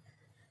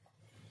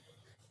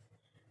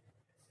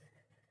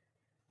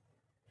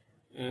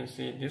 You can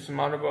see this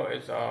motherboard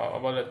is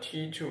about the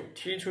T2,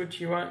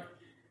 T1.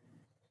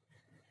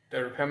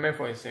 The repair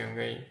method is same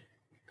way.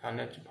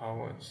 Connect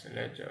power.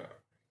 Select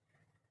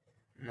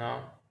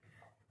now.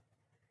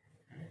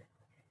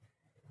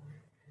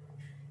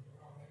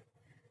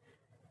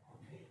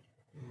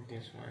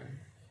 This one.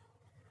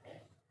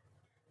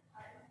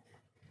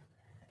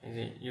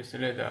 You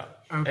select the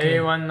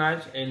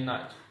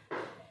A1989.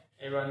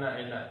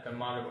 A1989, the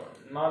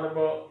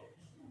motherboard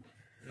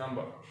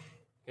number.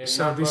 Okay,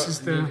 so number, this is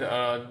the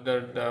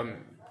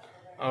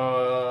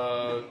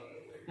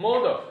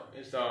model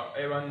is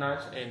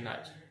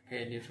A1989.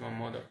 Okay, this one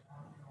model.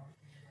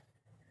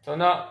 So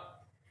now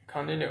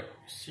continue.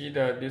 See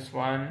this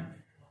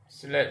one.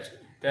 Select.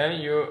 Then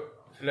you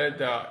select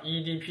the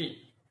EDP.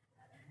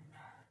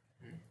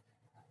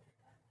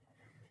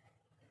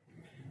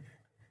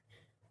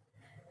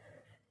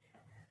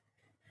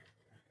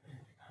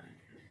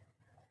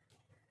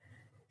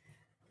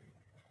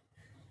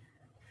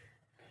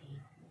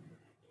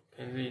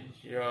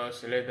 You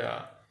select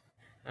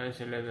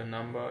the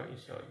number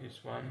is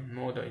this one,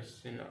 model is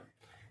similar.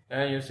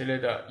 Then you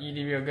select the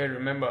EDP again.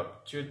 Remember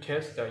to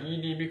test the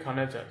EDP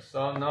connector.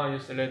 So now you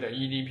select the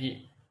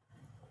EDP.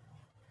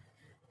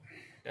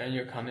 Then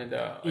you connect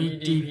the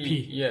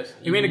EDP. Yes.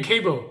 You mean the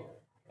cable?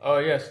 Oh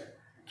yes.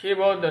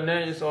 Cable, the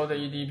name is all the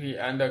EDP,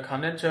 and the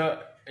connector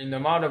in the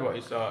motherboard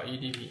is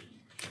EDP.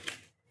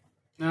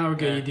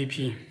 Okay,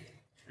 EDP.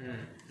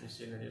 You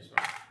see this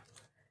one.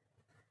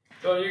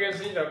 So you can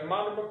see the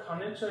motherboard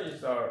connector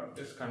is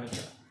this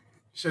connector.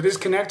 So this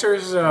connector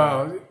is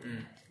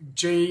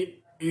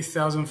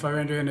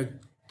J8500 and a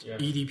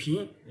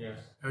EDP? Yes.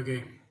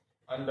 Okay.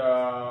 And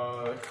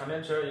the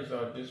connector is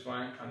this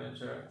one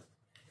connector.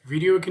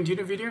 Video,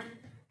 continue video?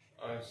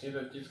 See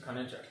this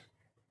connector.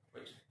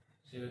 Wait,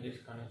 see this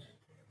connector.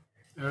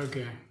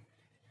 Okay.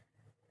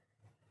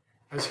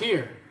 That's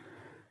here?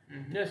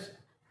 Yes.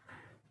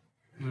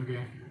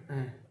 Okay.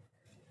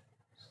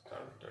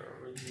 Start the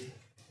video.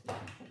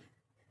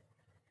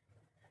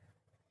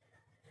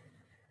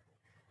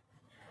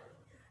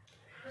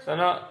 So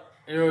now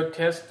you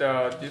test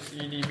this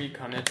EDP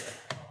connector,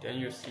 then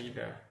you see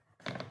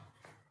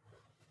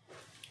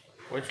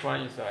which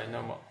one is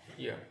normal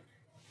here.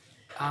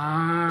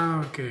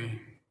 Ah,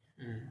 okay.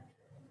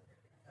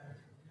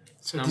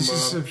 So Number this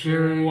is a pin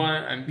very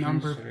 1 and pin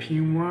number 3.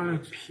 pin 1,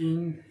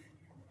 pin.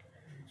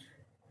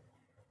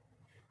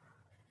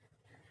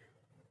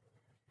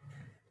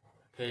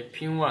 Okay,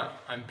 pin 1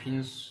 and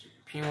pin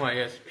 1,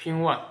 yes, pin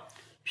 1.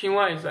 Pin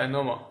 1 is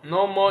normal.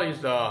 Normal is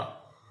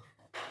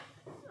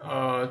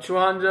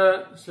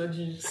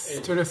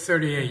 238.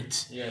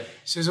 238. Yes.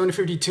 So it's only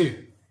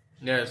 52.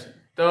 Yes.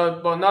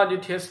 But now you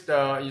test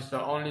is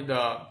only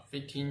the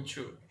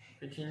 15.2.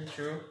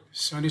 15.2.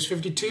 So it's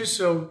 52,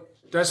 so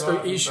that's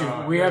the issue.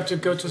 We have to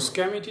go to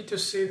schematic to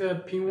see the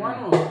pin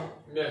 1 or?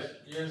 Yes,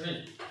 you can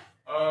see.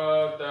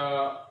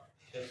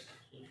 Yes.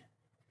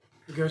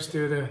 It goes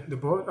to the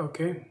board,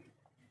 okay.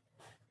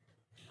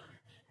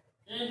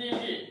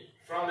 EDP,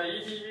 from the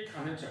EDP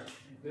connector,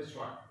 this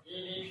one,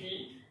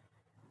 EDP,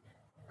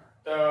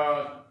 the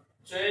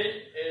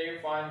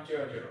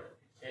J100,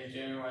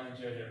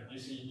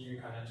 this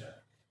EDP connector.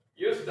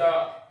 Use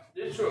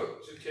this tool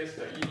to test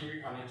the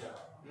EDP connector.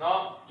 Now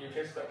you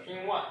test the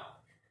pin 1.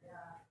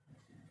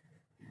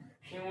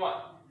 Pin 1,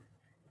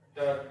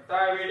 the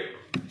diode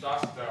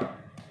just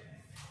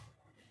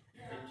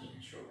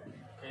 52.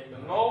 Okay, the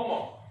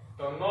normal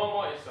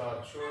is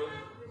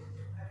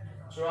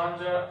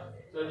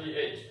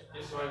 238.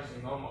 This one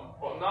is normal.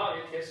 But now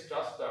you test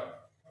just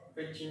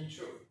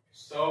 15.2.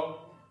 So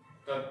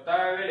the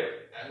diode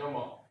is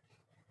normal.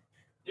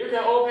 You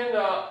can open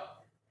the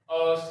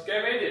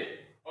schematic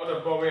or the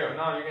board wheel.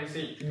 Now you can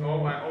see.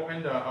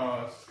 Open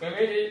the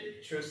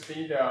schematic to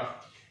see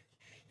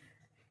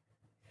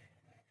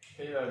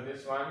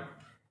this one.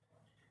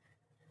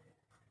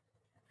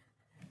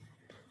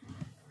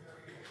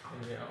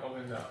 And then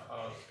open the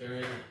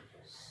schematic.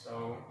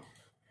 So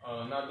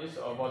now this is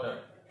about the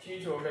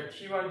T2. Okay,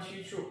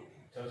 T1&T2.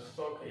 The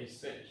socket is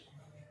set.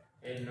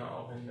 And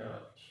now open the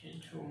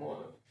T2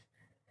 model.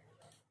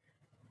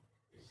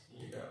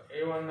 See the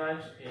A1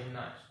 notch, A9.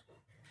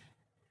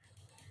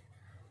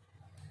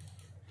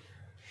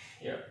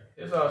 Here,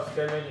 this is a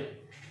schematic.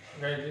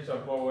 Okay, this is a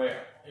board wheel.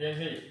 You can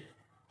see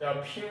the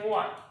pin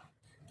 1.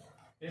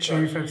 This is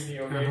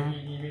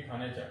EDP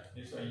connector.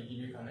 This is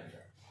EDP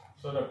connector.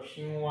 So the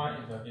pin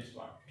 1 is this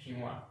one. Pin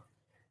 1.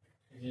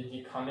 This is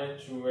the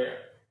connect to where?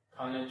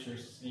 Connect to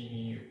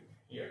CPU.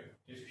 Here,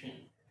 this pin.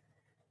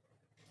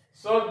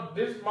 So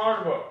this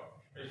motherboard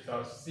is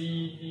a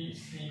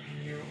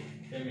CPU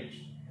damage.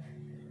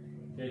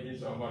 Okay, this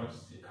is about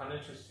the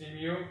connect to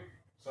CPU.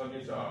 So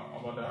this is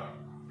about the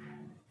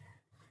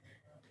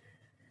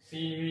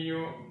CPU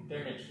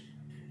damage.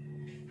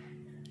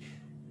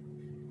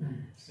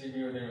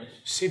 CPU damage.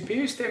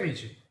 CPU is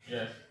damaged.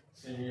 Yes,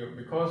 CPU.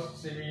 Because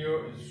CPU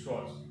is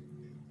short.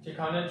 To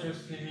connect to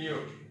CPU,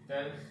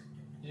 then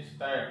this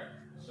diode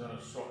is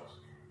short.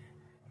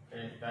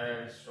 Okay,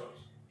 diode is short.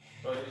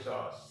 So this is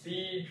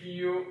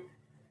CPU.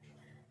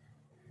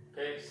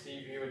 Okay,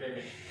 CPU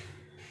damage.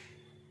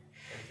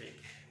 Let's see.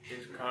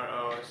 This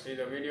see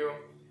the video.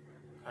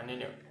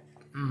 Continue.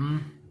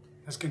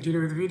 Let's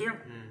continue with the video.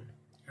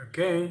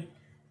 Okay.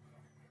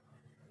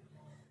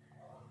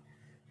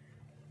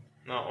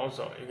 Now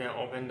also you can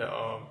open the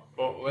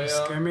board wheel.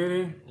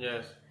 Schematic.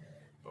 Yes,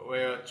 board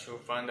wheel to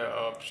find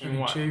the pin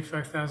 1.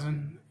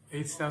 J5000,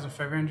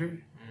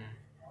 8500.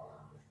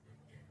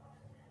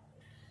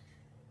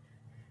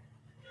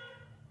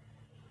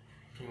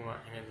 Pin 1.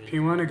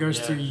 Pin 1 it goes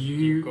to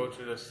U. Go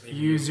to the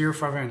CPU.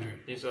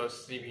 U0500. This is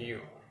CPU.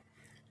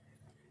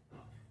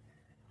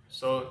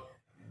 So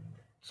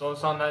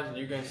sometimes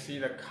you can see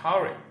the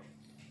color.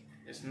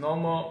 It's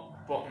normal,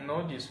 but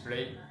no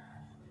display.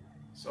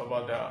 So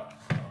about the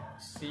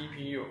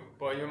CPU,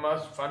 but you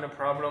must find the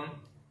problem.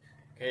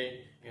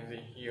 Okay, you can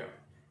see here,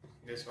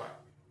 this one.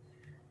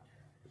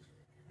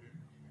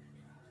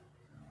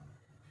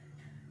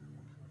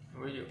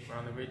 Video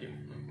from the video.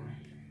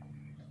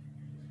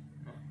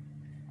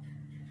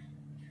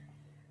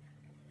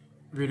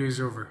 Video is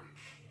over.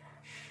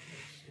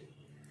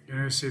 You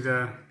know, see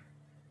the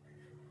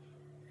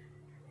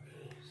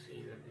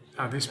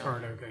this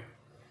part, okay.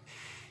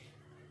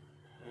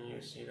 And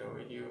you see the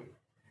video.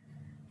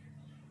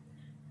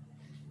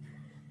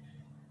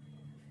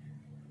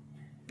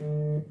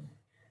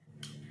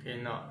 Okay,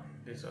 now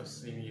this is a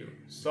CPU.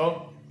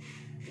 So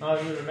now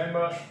you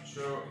remember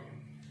to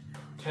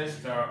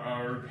test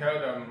repair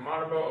the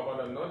motherboard about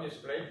the no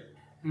display.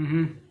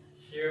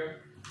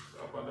 here. So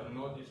for the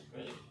no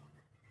display,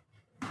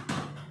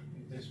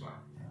 this one.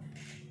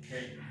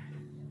 Okay.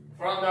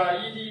 From the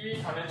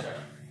EDB connector,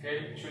 okay,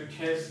 to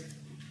test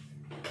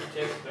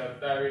the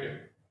diode.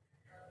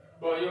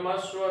 But you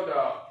must sure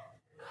the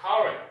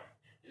current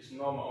is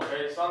normal.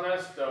 Okay,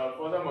 sometimes the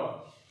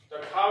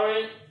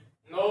current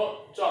no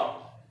jump,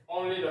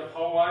 only the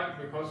power one,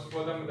 because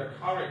for them the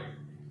current,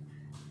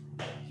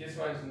 this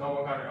one is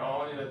normal current,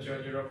 only the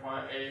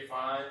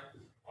 0.85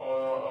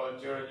 or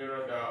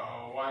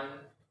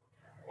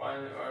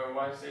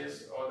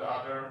 0.16 or the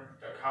other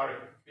the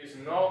current is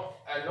not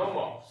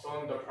abnormal. So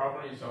the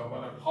problem is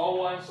about the power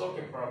one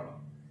socket problem.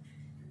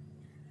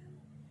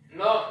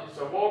 Now it's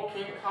a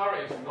working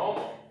current is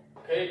normal.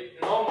 Okay,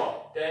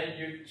 normal. Then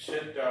you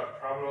check the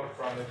problem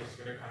from the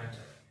display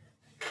connector.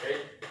 Okay,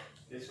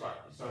 this one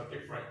is a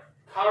different.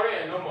 Current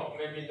and normal,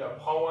 maybe the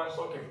power one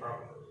socket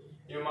problem.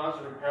 You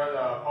must repair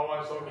the power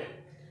one socket.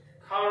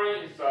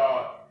 Current is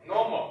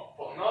normal,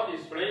 but not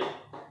display.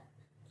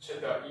 Check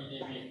the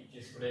EDB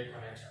display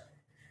connector.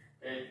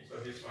 Okay, so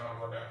this one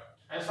over there.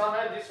 And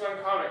sometimes this one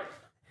current.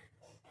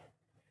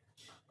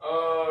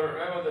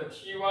 Remember the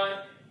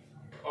T1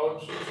 or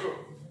T2,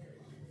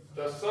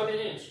 the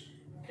 30-inch.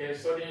 Okay,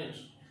 30-inch.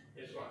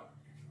 This one,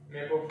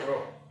 MacBook Pro.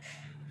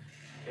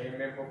 Okay,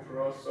 MacBook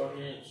Pro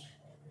 30-inch.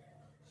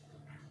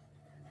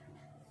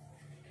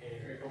 Okay,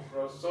 MacBook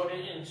Pro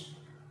 30-inch.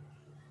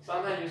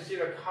 Sometimes you see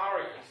the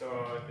current is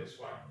this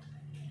one.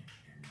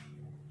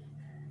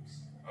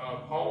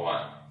 Power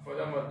one. For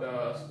example,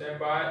 the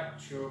standby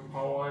to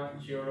power one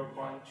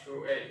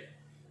 0.28.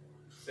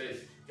 Says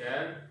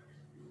then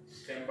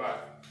standby.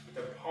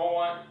 The power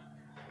one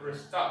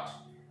restart.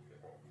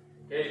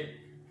 Okay,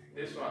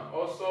 this one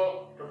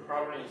also the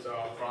problem is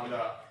from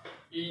the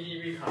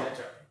EDB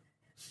connector.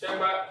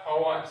 Standby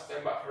power one,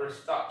 standby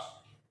restart.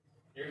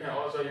 You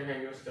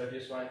can use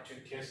this one to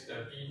test the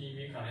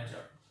EDB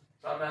connector.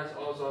 Sometimes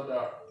also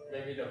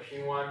maybe the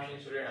pin 1, pin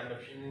 3, and the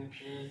pin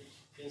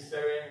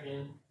 7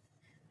 pin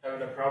have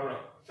the problem.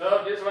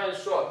 So this one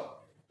is short.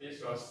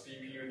 This was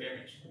CPU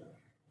damage.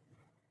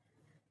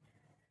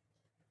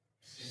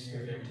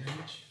 CPU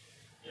damage.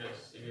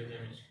 Yes, CPU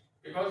damage.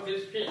 Because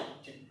this pin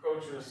to go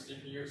to the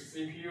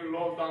CPU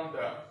load down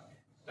the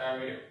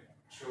diameter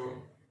to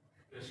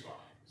this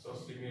one. So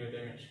CPU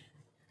damage.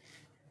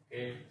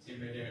 Okay,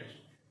 CPU damage.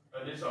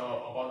 This is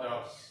about the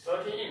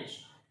 30-inch.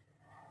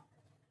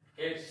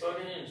 Okay,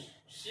 30-inch.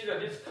 See that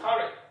this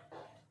current.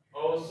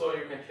 Also,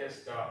 you can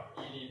test the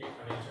EDB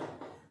connector.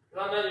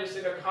 Sometimes you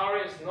see the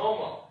current is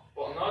normal,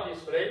 but not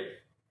display.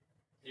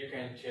 You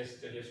can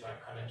test this one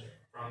connector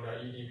from the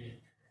EDB.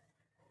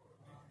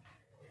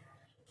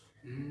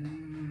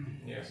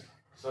 Yes.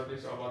 So this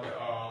is about the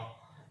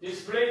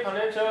display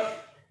connector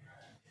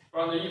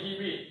from the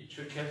EDB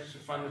to test to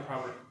find the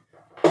problem.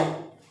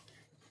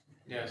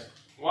 Yes.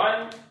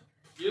 One,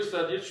 use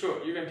this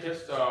tool. You can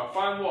test 5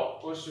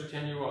 watt boost to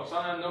 10 watt.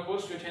 Sometimes no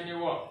boost to 10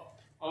 watt.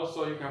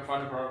 Also, you can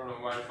find the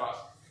problem very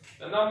fast.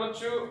 The number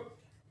 2,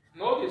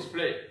 no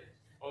display.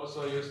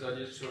 Also use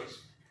these tools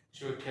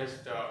to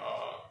test the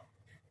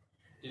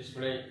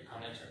display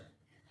connector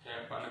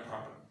and find the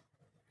problem.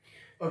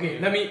 Okay,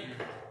 let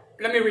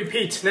me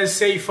repeat. Let's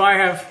say if I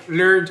have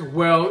learned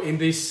well in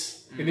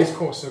this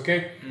course,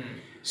 okay?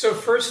 So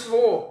first of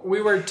all,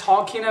 we were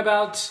talking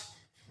about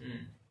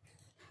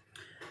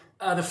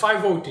the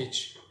 5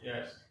 voltage.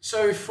 Yes.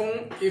 So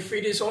if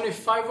it is only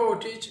 5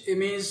 voltage, it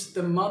means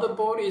the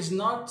motherboard is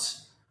not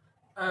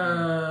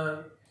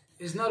the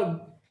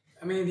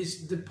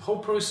whole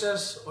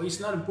process, or it's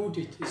not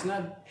booted. It's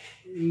not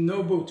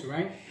no boot,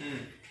 right?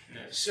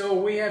 Yes. So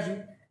we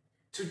have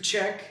to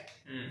check.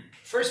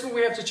 First of all,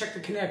 we have to check the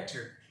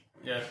connector.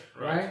 Yes.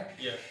 Right?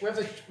 Yes.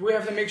 We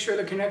have to make sure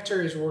the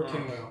connector is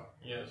working well.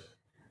 Yes.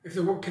 If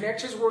the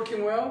connector is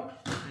working well,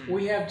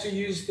 we have to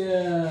use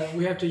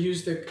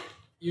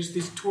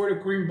this toward the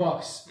green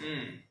box.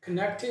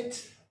 Connect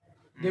it.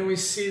 Then we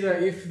see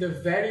that if the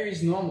value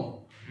is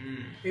normal.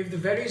 If the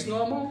value is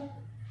normal,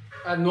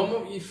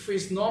 if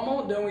it's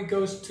normal, then we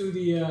goes to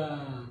the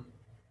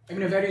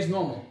the value is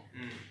normal.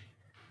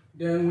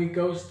 Then we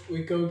go to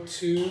the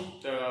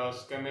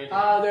schematic.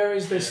 There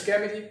is the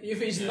schematic.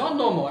 If it's not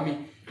normal,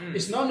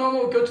 it's not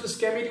normal, we go to the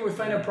schematic, we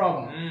find a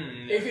problem.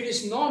 If it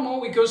is normal,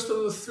 we go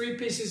to the 3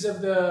 pieces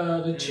of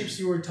the chips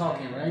you were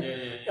talking, right?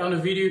 On the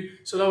video.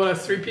 So that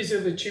was 3 pieces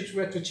of the chips,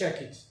 we have to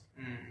check it.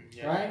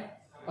 Right?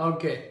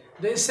 Okay.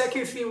 Then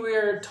second thing we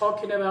are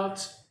talking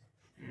about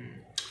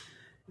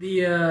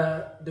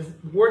the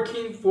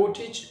working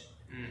voltage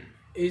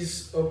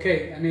is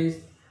okay.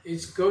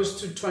 It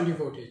goes to 20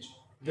 voltage.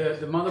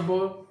 The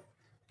motherboard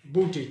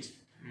booted,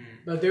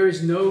 but there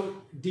is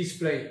no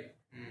display.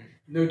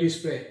 No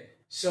display.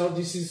 So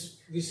this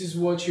is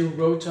what you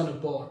wrote on the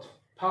board.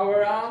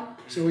 Power on.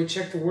 So we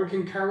check the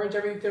working current.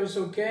 Everything was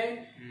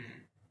okay.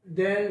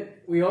 Then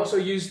we also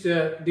use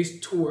this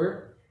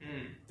tool,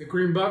 the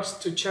green box,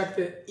 to check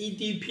the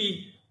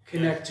EDP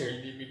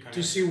connector,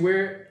 to see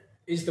where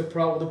is the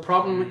problem. The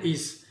problem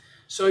is.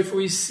 So if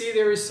we see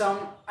there is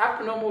some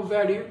abnormal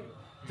value,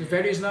 the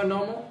value is not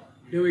normal,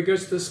 then we go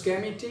to the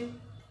schematic.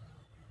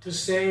 to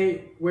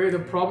say where the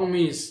problem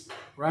is,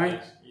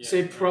 right? Yes.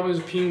 Say problem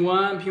is pin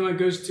 1, pin 1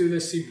 goes to the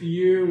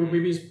CPU, or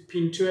maybe it's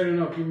pin 2, I don't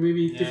know,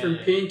 maybe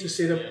different pin to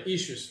say the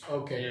issues.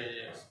 Okay.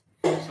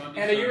 So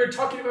and you were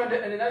talking about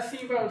another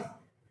thing about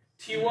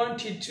T1,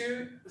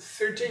 T2,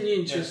 13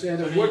 inches and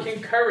the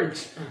working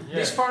current.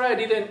 This part I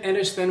didn't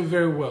understand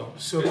very well.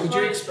 So could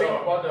you explain?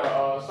 About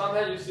the,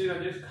 sometimes you see that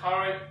this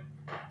current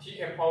T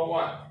can power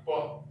 1,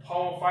 but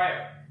power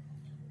fire.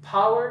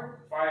 Power?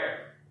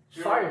 Fire.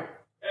 Fire.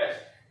 Yes.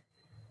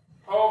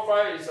 Power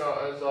fire is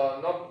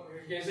not,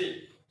 you can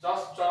see,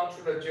 just jump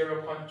to the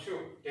 0.2,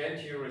 then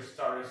you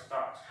restart.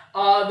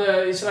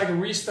 It's like a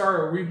restart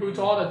or reboot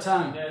all the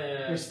time.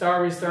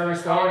 Restart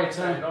all the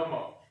time.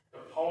 Normal. The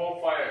power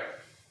fire.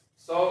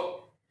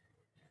 So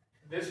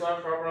this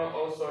one problem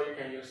also you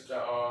can use the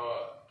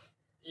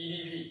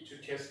EDP to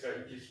test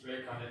the display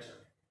connector.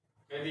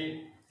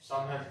 Maybe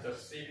sometimes the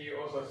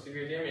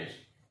CPU damage.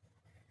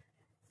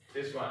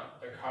 This one,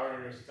 the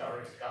current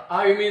restart.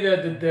 You mean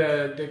that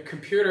the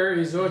computer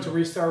is going to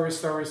restart.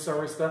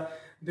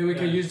 Then we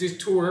can use this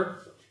tool.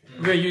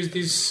 We can use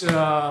this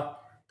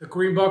the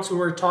green box we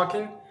were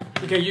talking.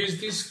 We can use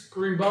this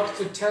green box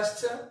to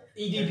test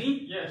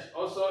EDP. Yes.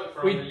 Also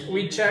from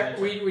we check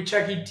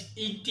it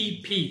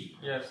EDP.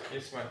 Yes,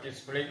 this one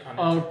display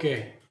connector.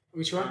 Okay.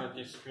 Which one?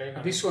 Display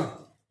connector. This one.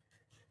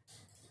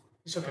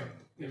 It's okay.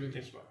 Maybe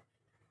this one.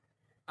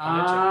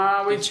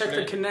 We check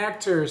the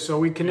connector. So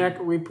we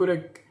connect. We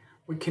connect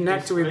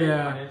display with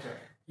the.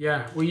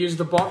 Connector. We use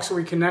the box.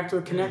 We connect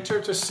with the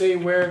connector to see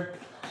where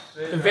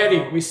the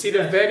value. We see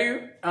the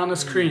value on the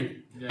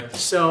screen.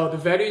 Yes. So the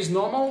value is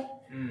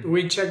normal.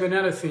 We check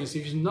another things.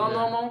 If it's not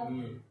normal,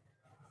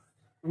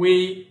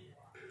 we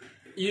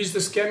use the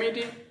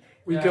schematic.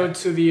 We go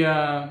to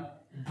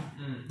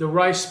the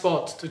right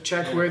spot to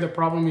check where the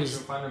problem is.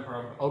 To find the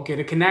problem. Okay,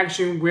 the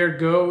connection where it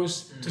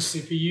goes to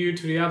CPU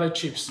to the other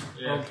chips.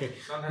 Okay,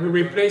 we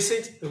replace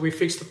it. We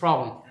fix the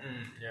problem.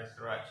 Yes,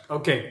 right.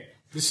 Okay,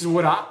 this is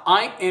what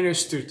I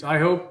understood. I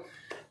hope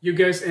you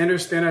guys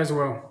understand as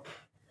well.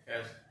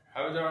 Yes.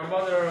 Have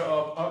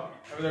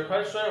the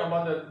question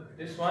about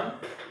this one?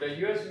 The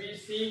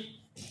USB-C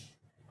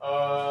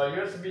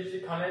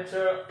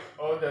connector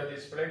or the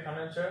display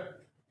connector?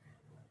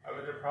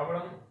 Have the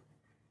problem?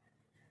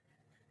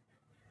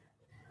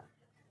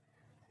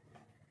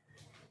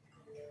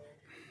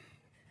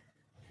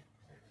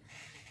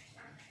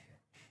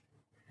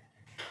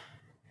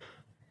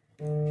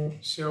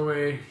 So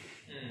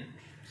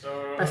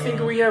I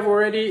think we have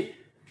already.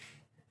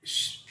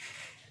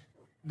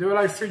 There were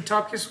like 3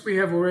 topics. We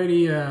have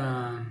already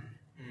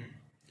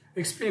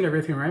explained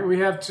everything, right? We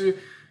have to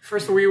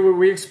first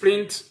we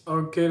explained.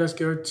 Okay, let's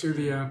go to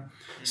the.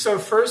 So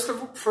first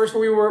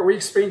we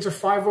explained the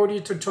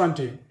 540 to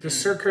 20 the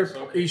circuit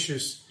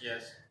issues.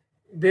 Yes.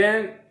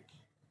 Then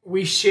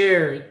we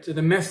shared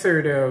the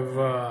method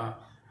of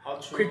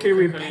quickly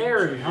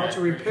repairing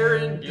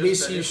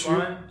this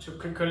issue. To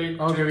quickly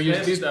we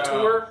use this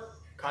tool.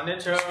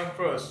 Connector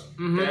first.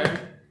 Then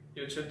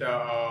you check the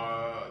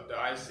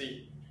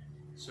IC.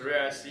 3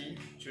 IC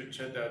to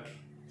check that.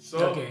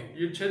 So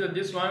you check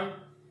this one.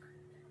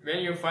 When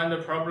you find the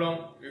problem,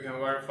 you can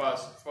very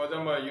fast. For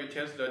example, you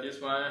test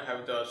this one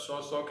have the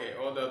short socket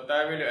or the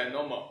die value and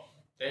normal.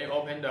 Then you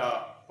open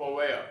the board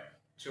wire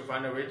to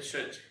find the which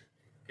switch.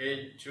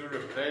 Okay, to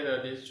replace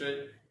this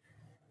switch.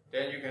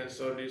 Then you can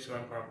solve this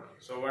one problem.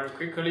 So very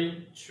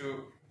quickly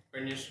to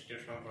finish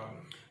this one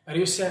problem. But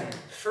you said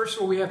first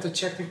of all we have to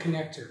check the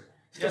connector.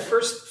 Yes.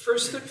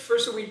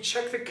 First we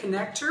check the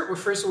connector, or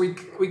first we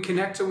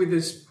connect it with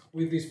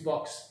this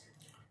box.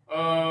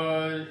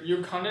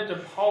 You connect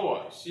the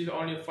power. See the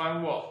only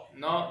 5 volt.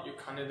 Now you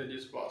connect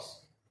this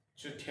box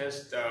to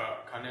test the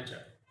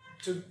connector.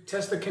 To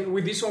test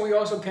with this one we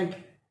also can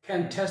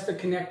test the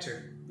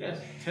connector.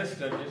 Yes, test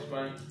this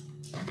one.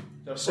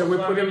 So we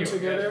put them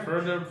together. Yes,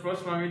 for the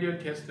first one video,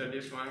 test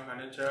this one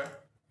connector.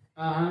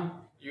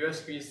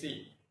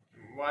 USB-C,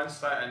 one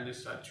side and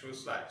this side, 2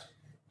 sides,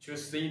 to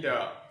see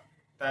the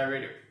die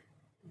value.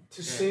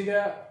 To see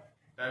the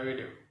die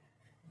value.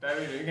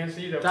 You can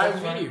see the die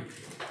first video. One.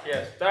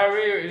 Yes, die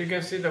value. You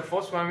can see the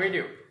first one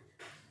video.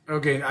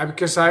 Okay,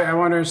 because I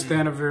want to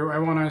understand I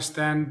want to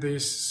understand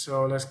this.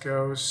 So let's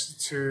go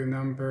to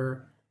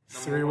number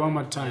 3 one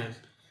more time. Yes.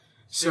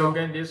 So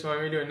again, this one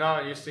video.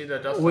 Now you see the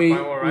just 5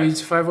 volt, right?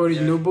 5 volt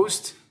is no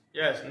boost.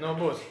 Yes, no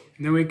boost.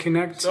 Then we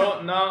connect.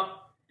 So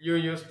now you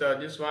use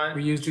this one.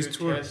 We use this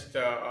tool. Test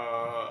the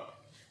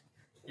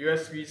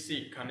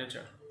USB-C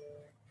connector.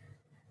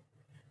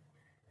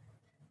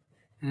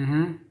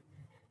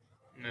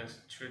 Let's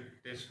choose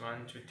this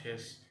one to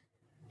test.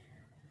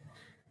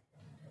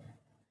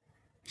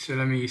 So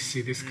let me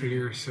see this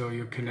clear. So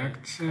you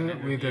connect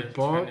with the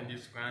board.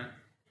 This one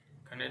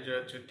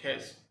connector to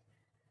test.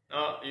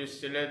 Now you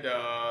select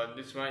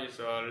this one is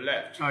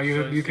left.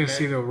 You can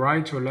see the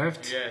right or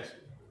left. Yes.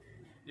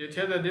 You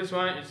tell that this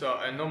one is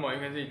a normal. You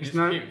can see it's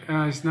not.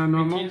 It's not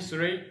normal. Pin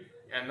 3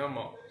 and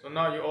normal. So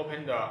now you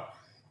open the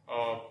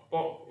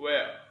board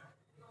wire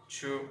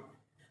to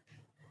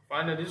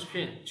find this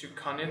pin to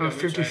connect the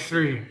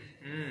 53.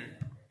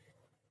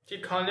 To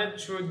connect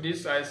to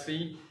this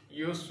IC,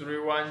 use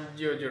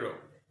 3100.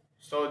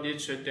 So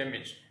this is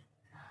damage.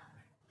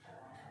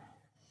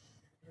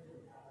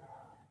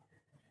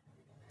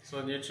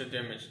 So this is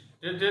damage.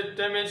 This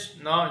damage,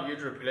 now you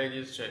replace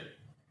this chip.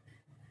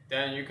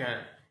 Then you can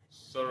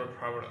solve the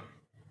problem.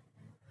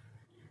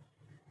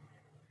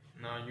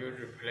 Now you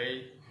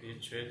replace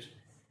this chip.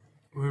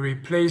 We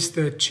replace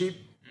the chip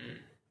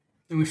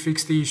and we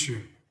fix the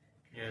issue.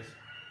 Yes.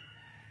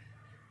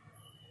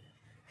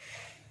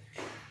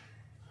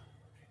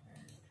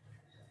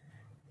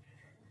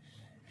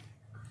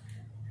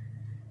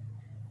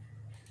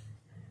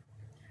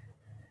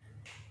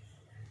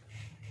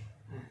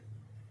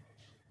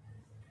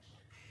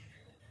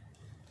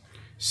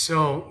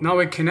 So now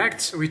we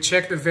connect, we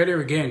check the value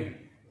again.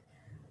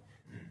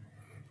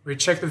 We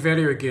check the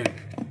value again.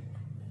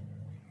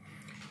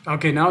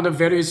 Okay, now the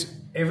value is,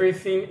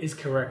 everything is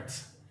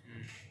correct.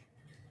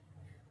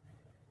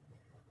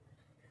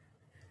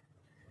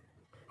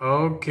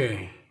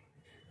 Okay.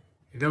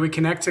 Then we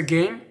connect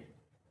again.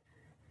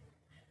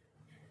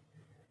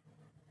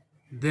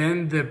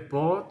 Then the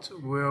board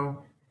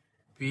will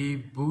be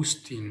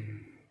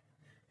boosting.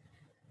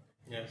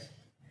 Yes.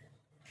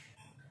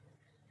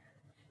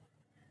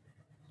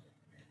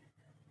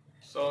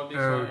 So this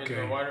one is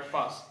very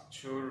fast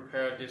to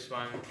repair this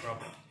one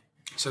problem.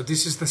 So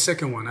this is the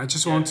second one. I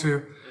just want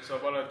to... It's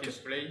about the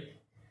display.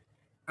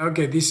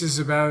 Okay, this is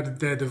about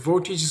the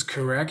voltage is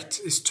correct.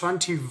 It's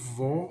 20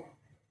 volt.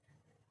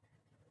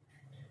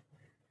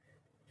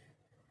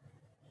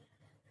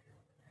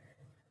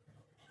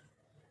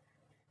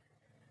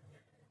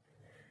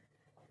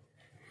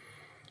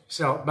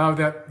 So about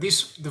that,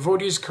 the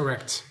voltage is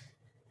correct.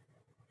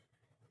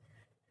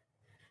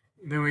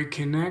 Then we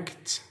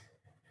connect.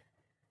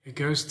 It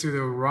goes to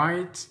the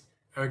right.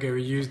 Okay,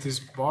 we use this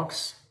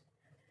box.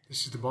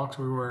 This is the box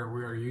we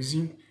are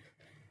using.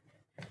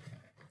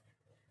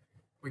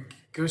 We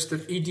goes to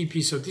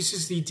EDP. So this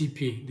is the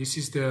EDP. This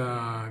is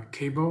the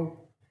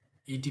cable,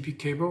 EDP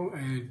cable,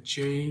 and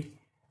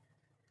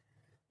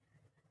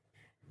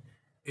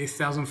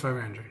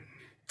J8500.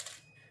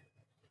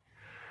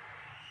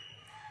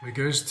 We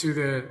goes to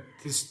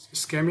this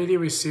schematic.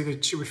 We see the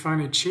chip. We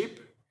find a chip.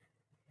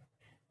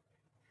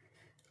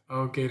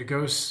 Okay, it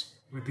goes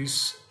with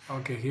this.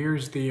 Okay,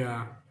 here's the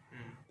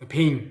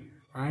pin,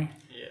 right?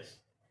 Yes.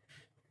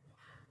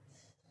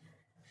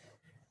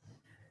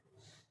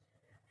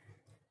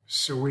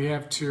 So we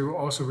have to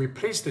also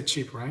replace the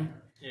chip, right?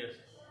 Yes.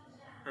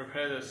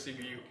 Replace the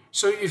CPU.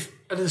 So if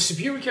at the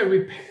CPU, we can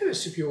repair the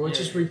CPU or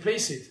just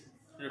replace it.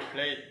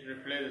 Replace the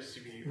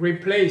CPU.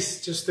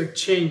 Replace, just to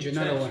change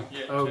another one.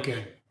 Yeah, okay.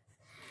 change.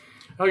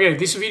 Okay,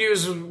 this video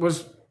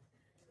was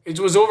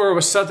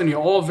over suddenly,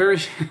 all very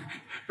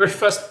very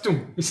fast.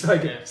 It's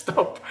like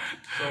stop.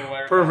 So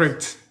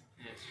Perfect.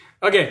 Yes.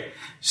 Okay,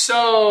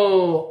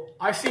 so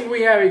I think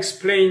we have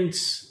explained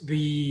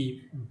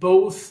the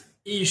both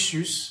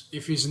issues.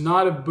 If it's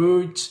not a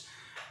boot,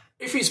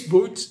 if it's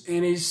boot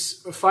and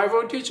it's a 5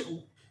 voltage,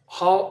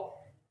 how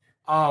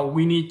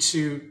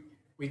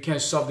we can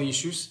solve the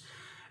issues.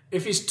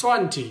 If it's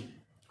 20,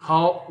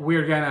 how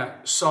we're gonna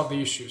solve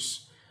the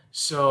issues.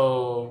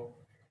 So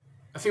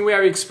I think we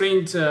have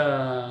explained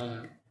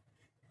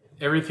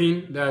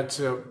everything that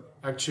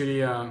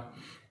actually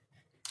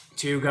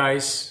to you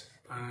guys.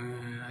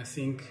 I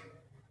think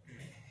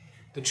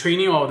the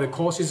training or the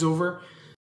course is over.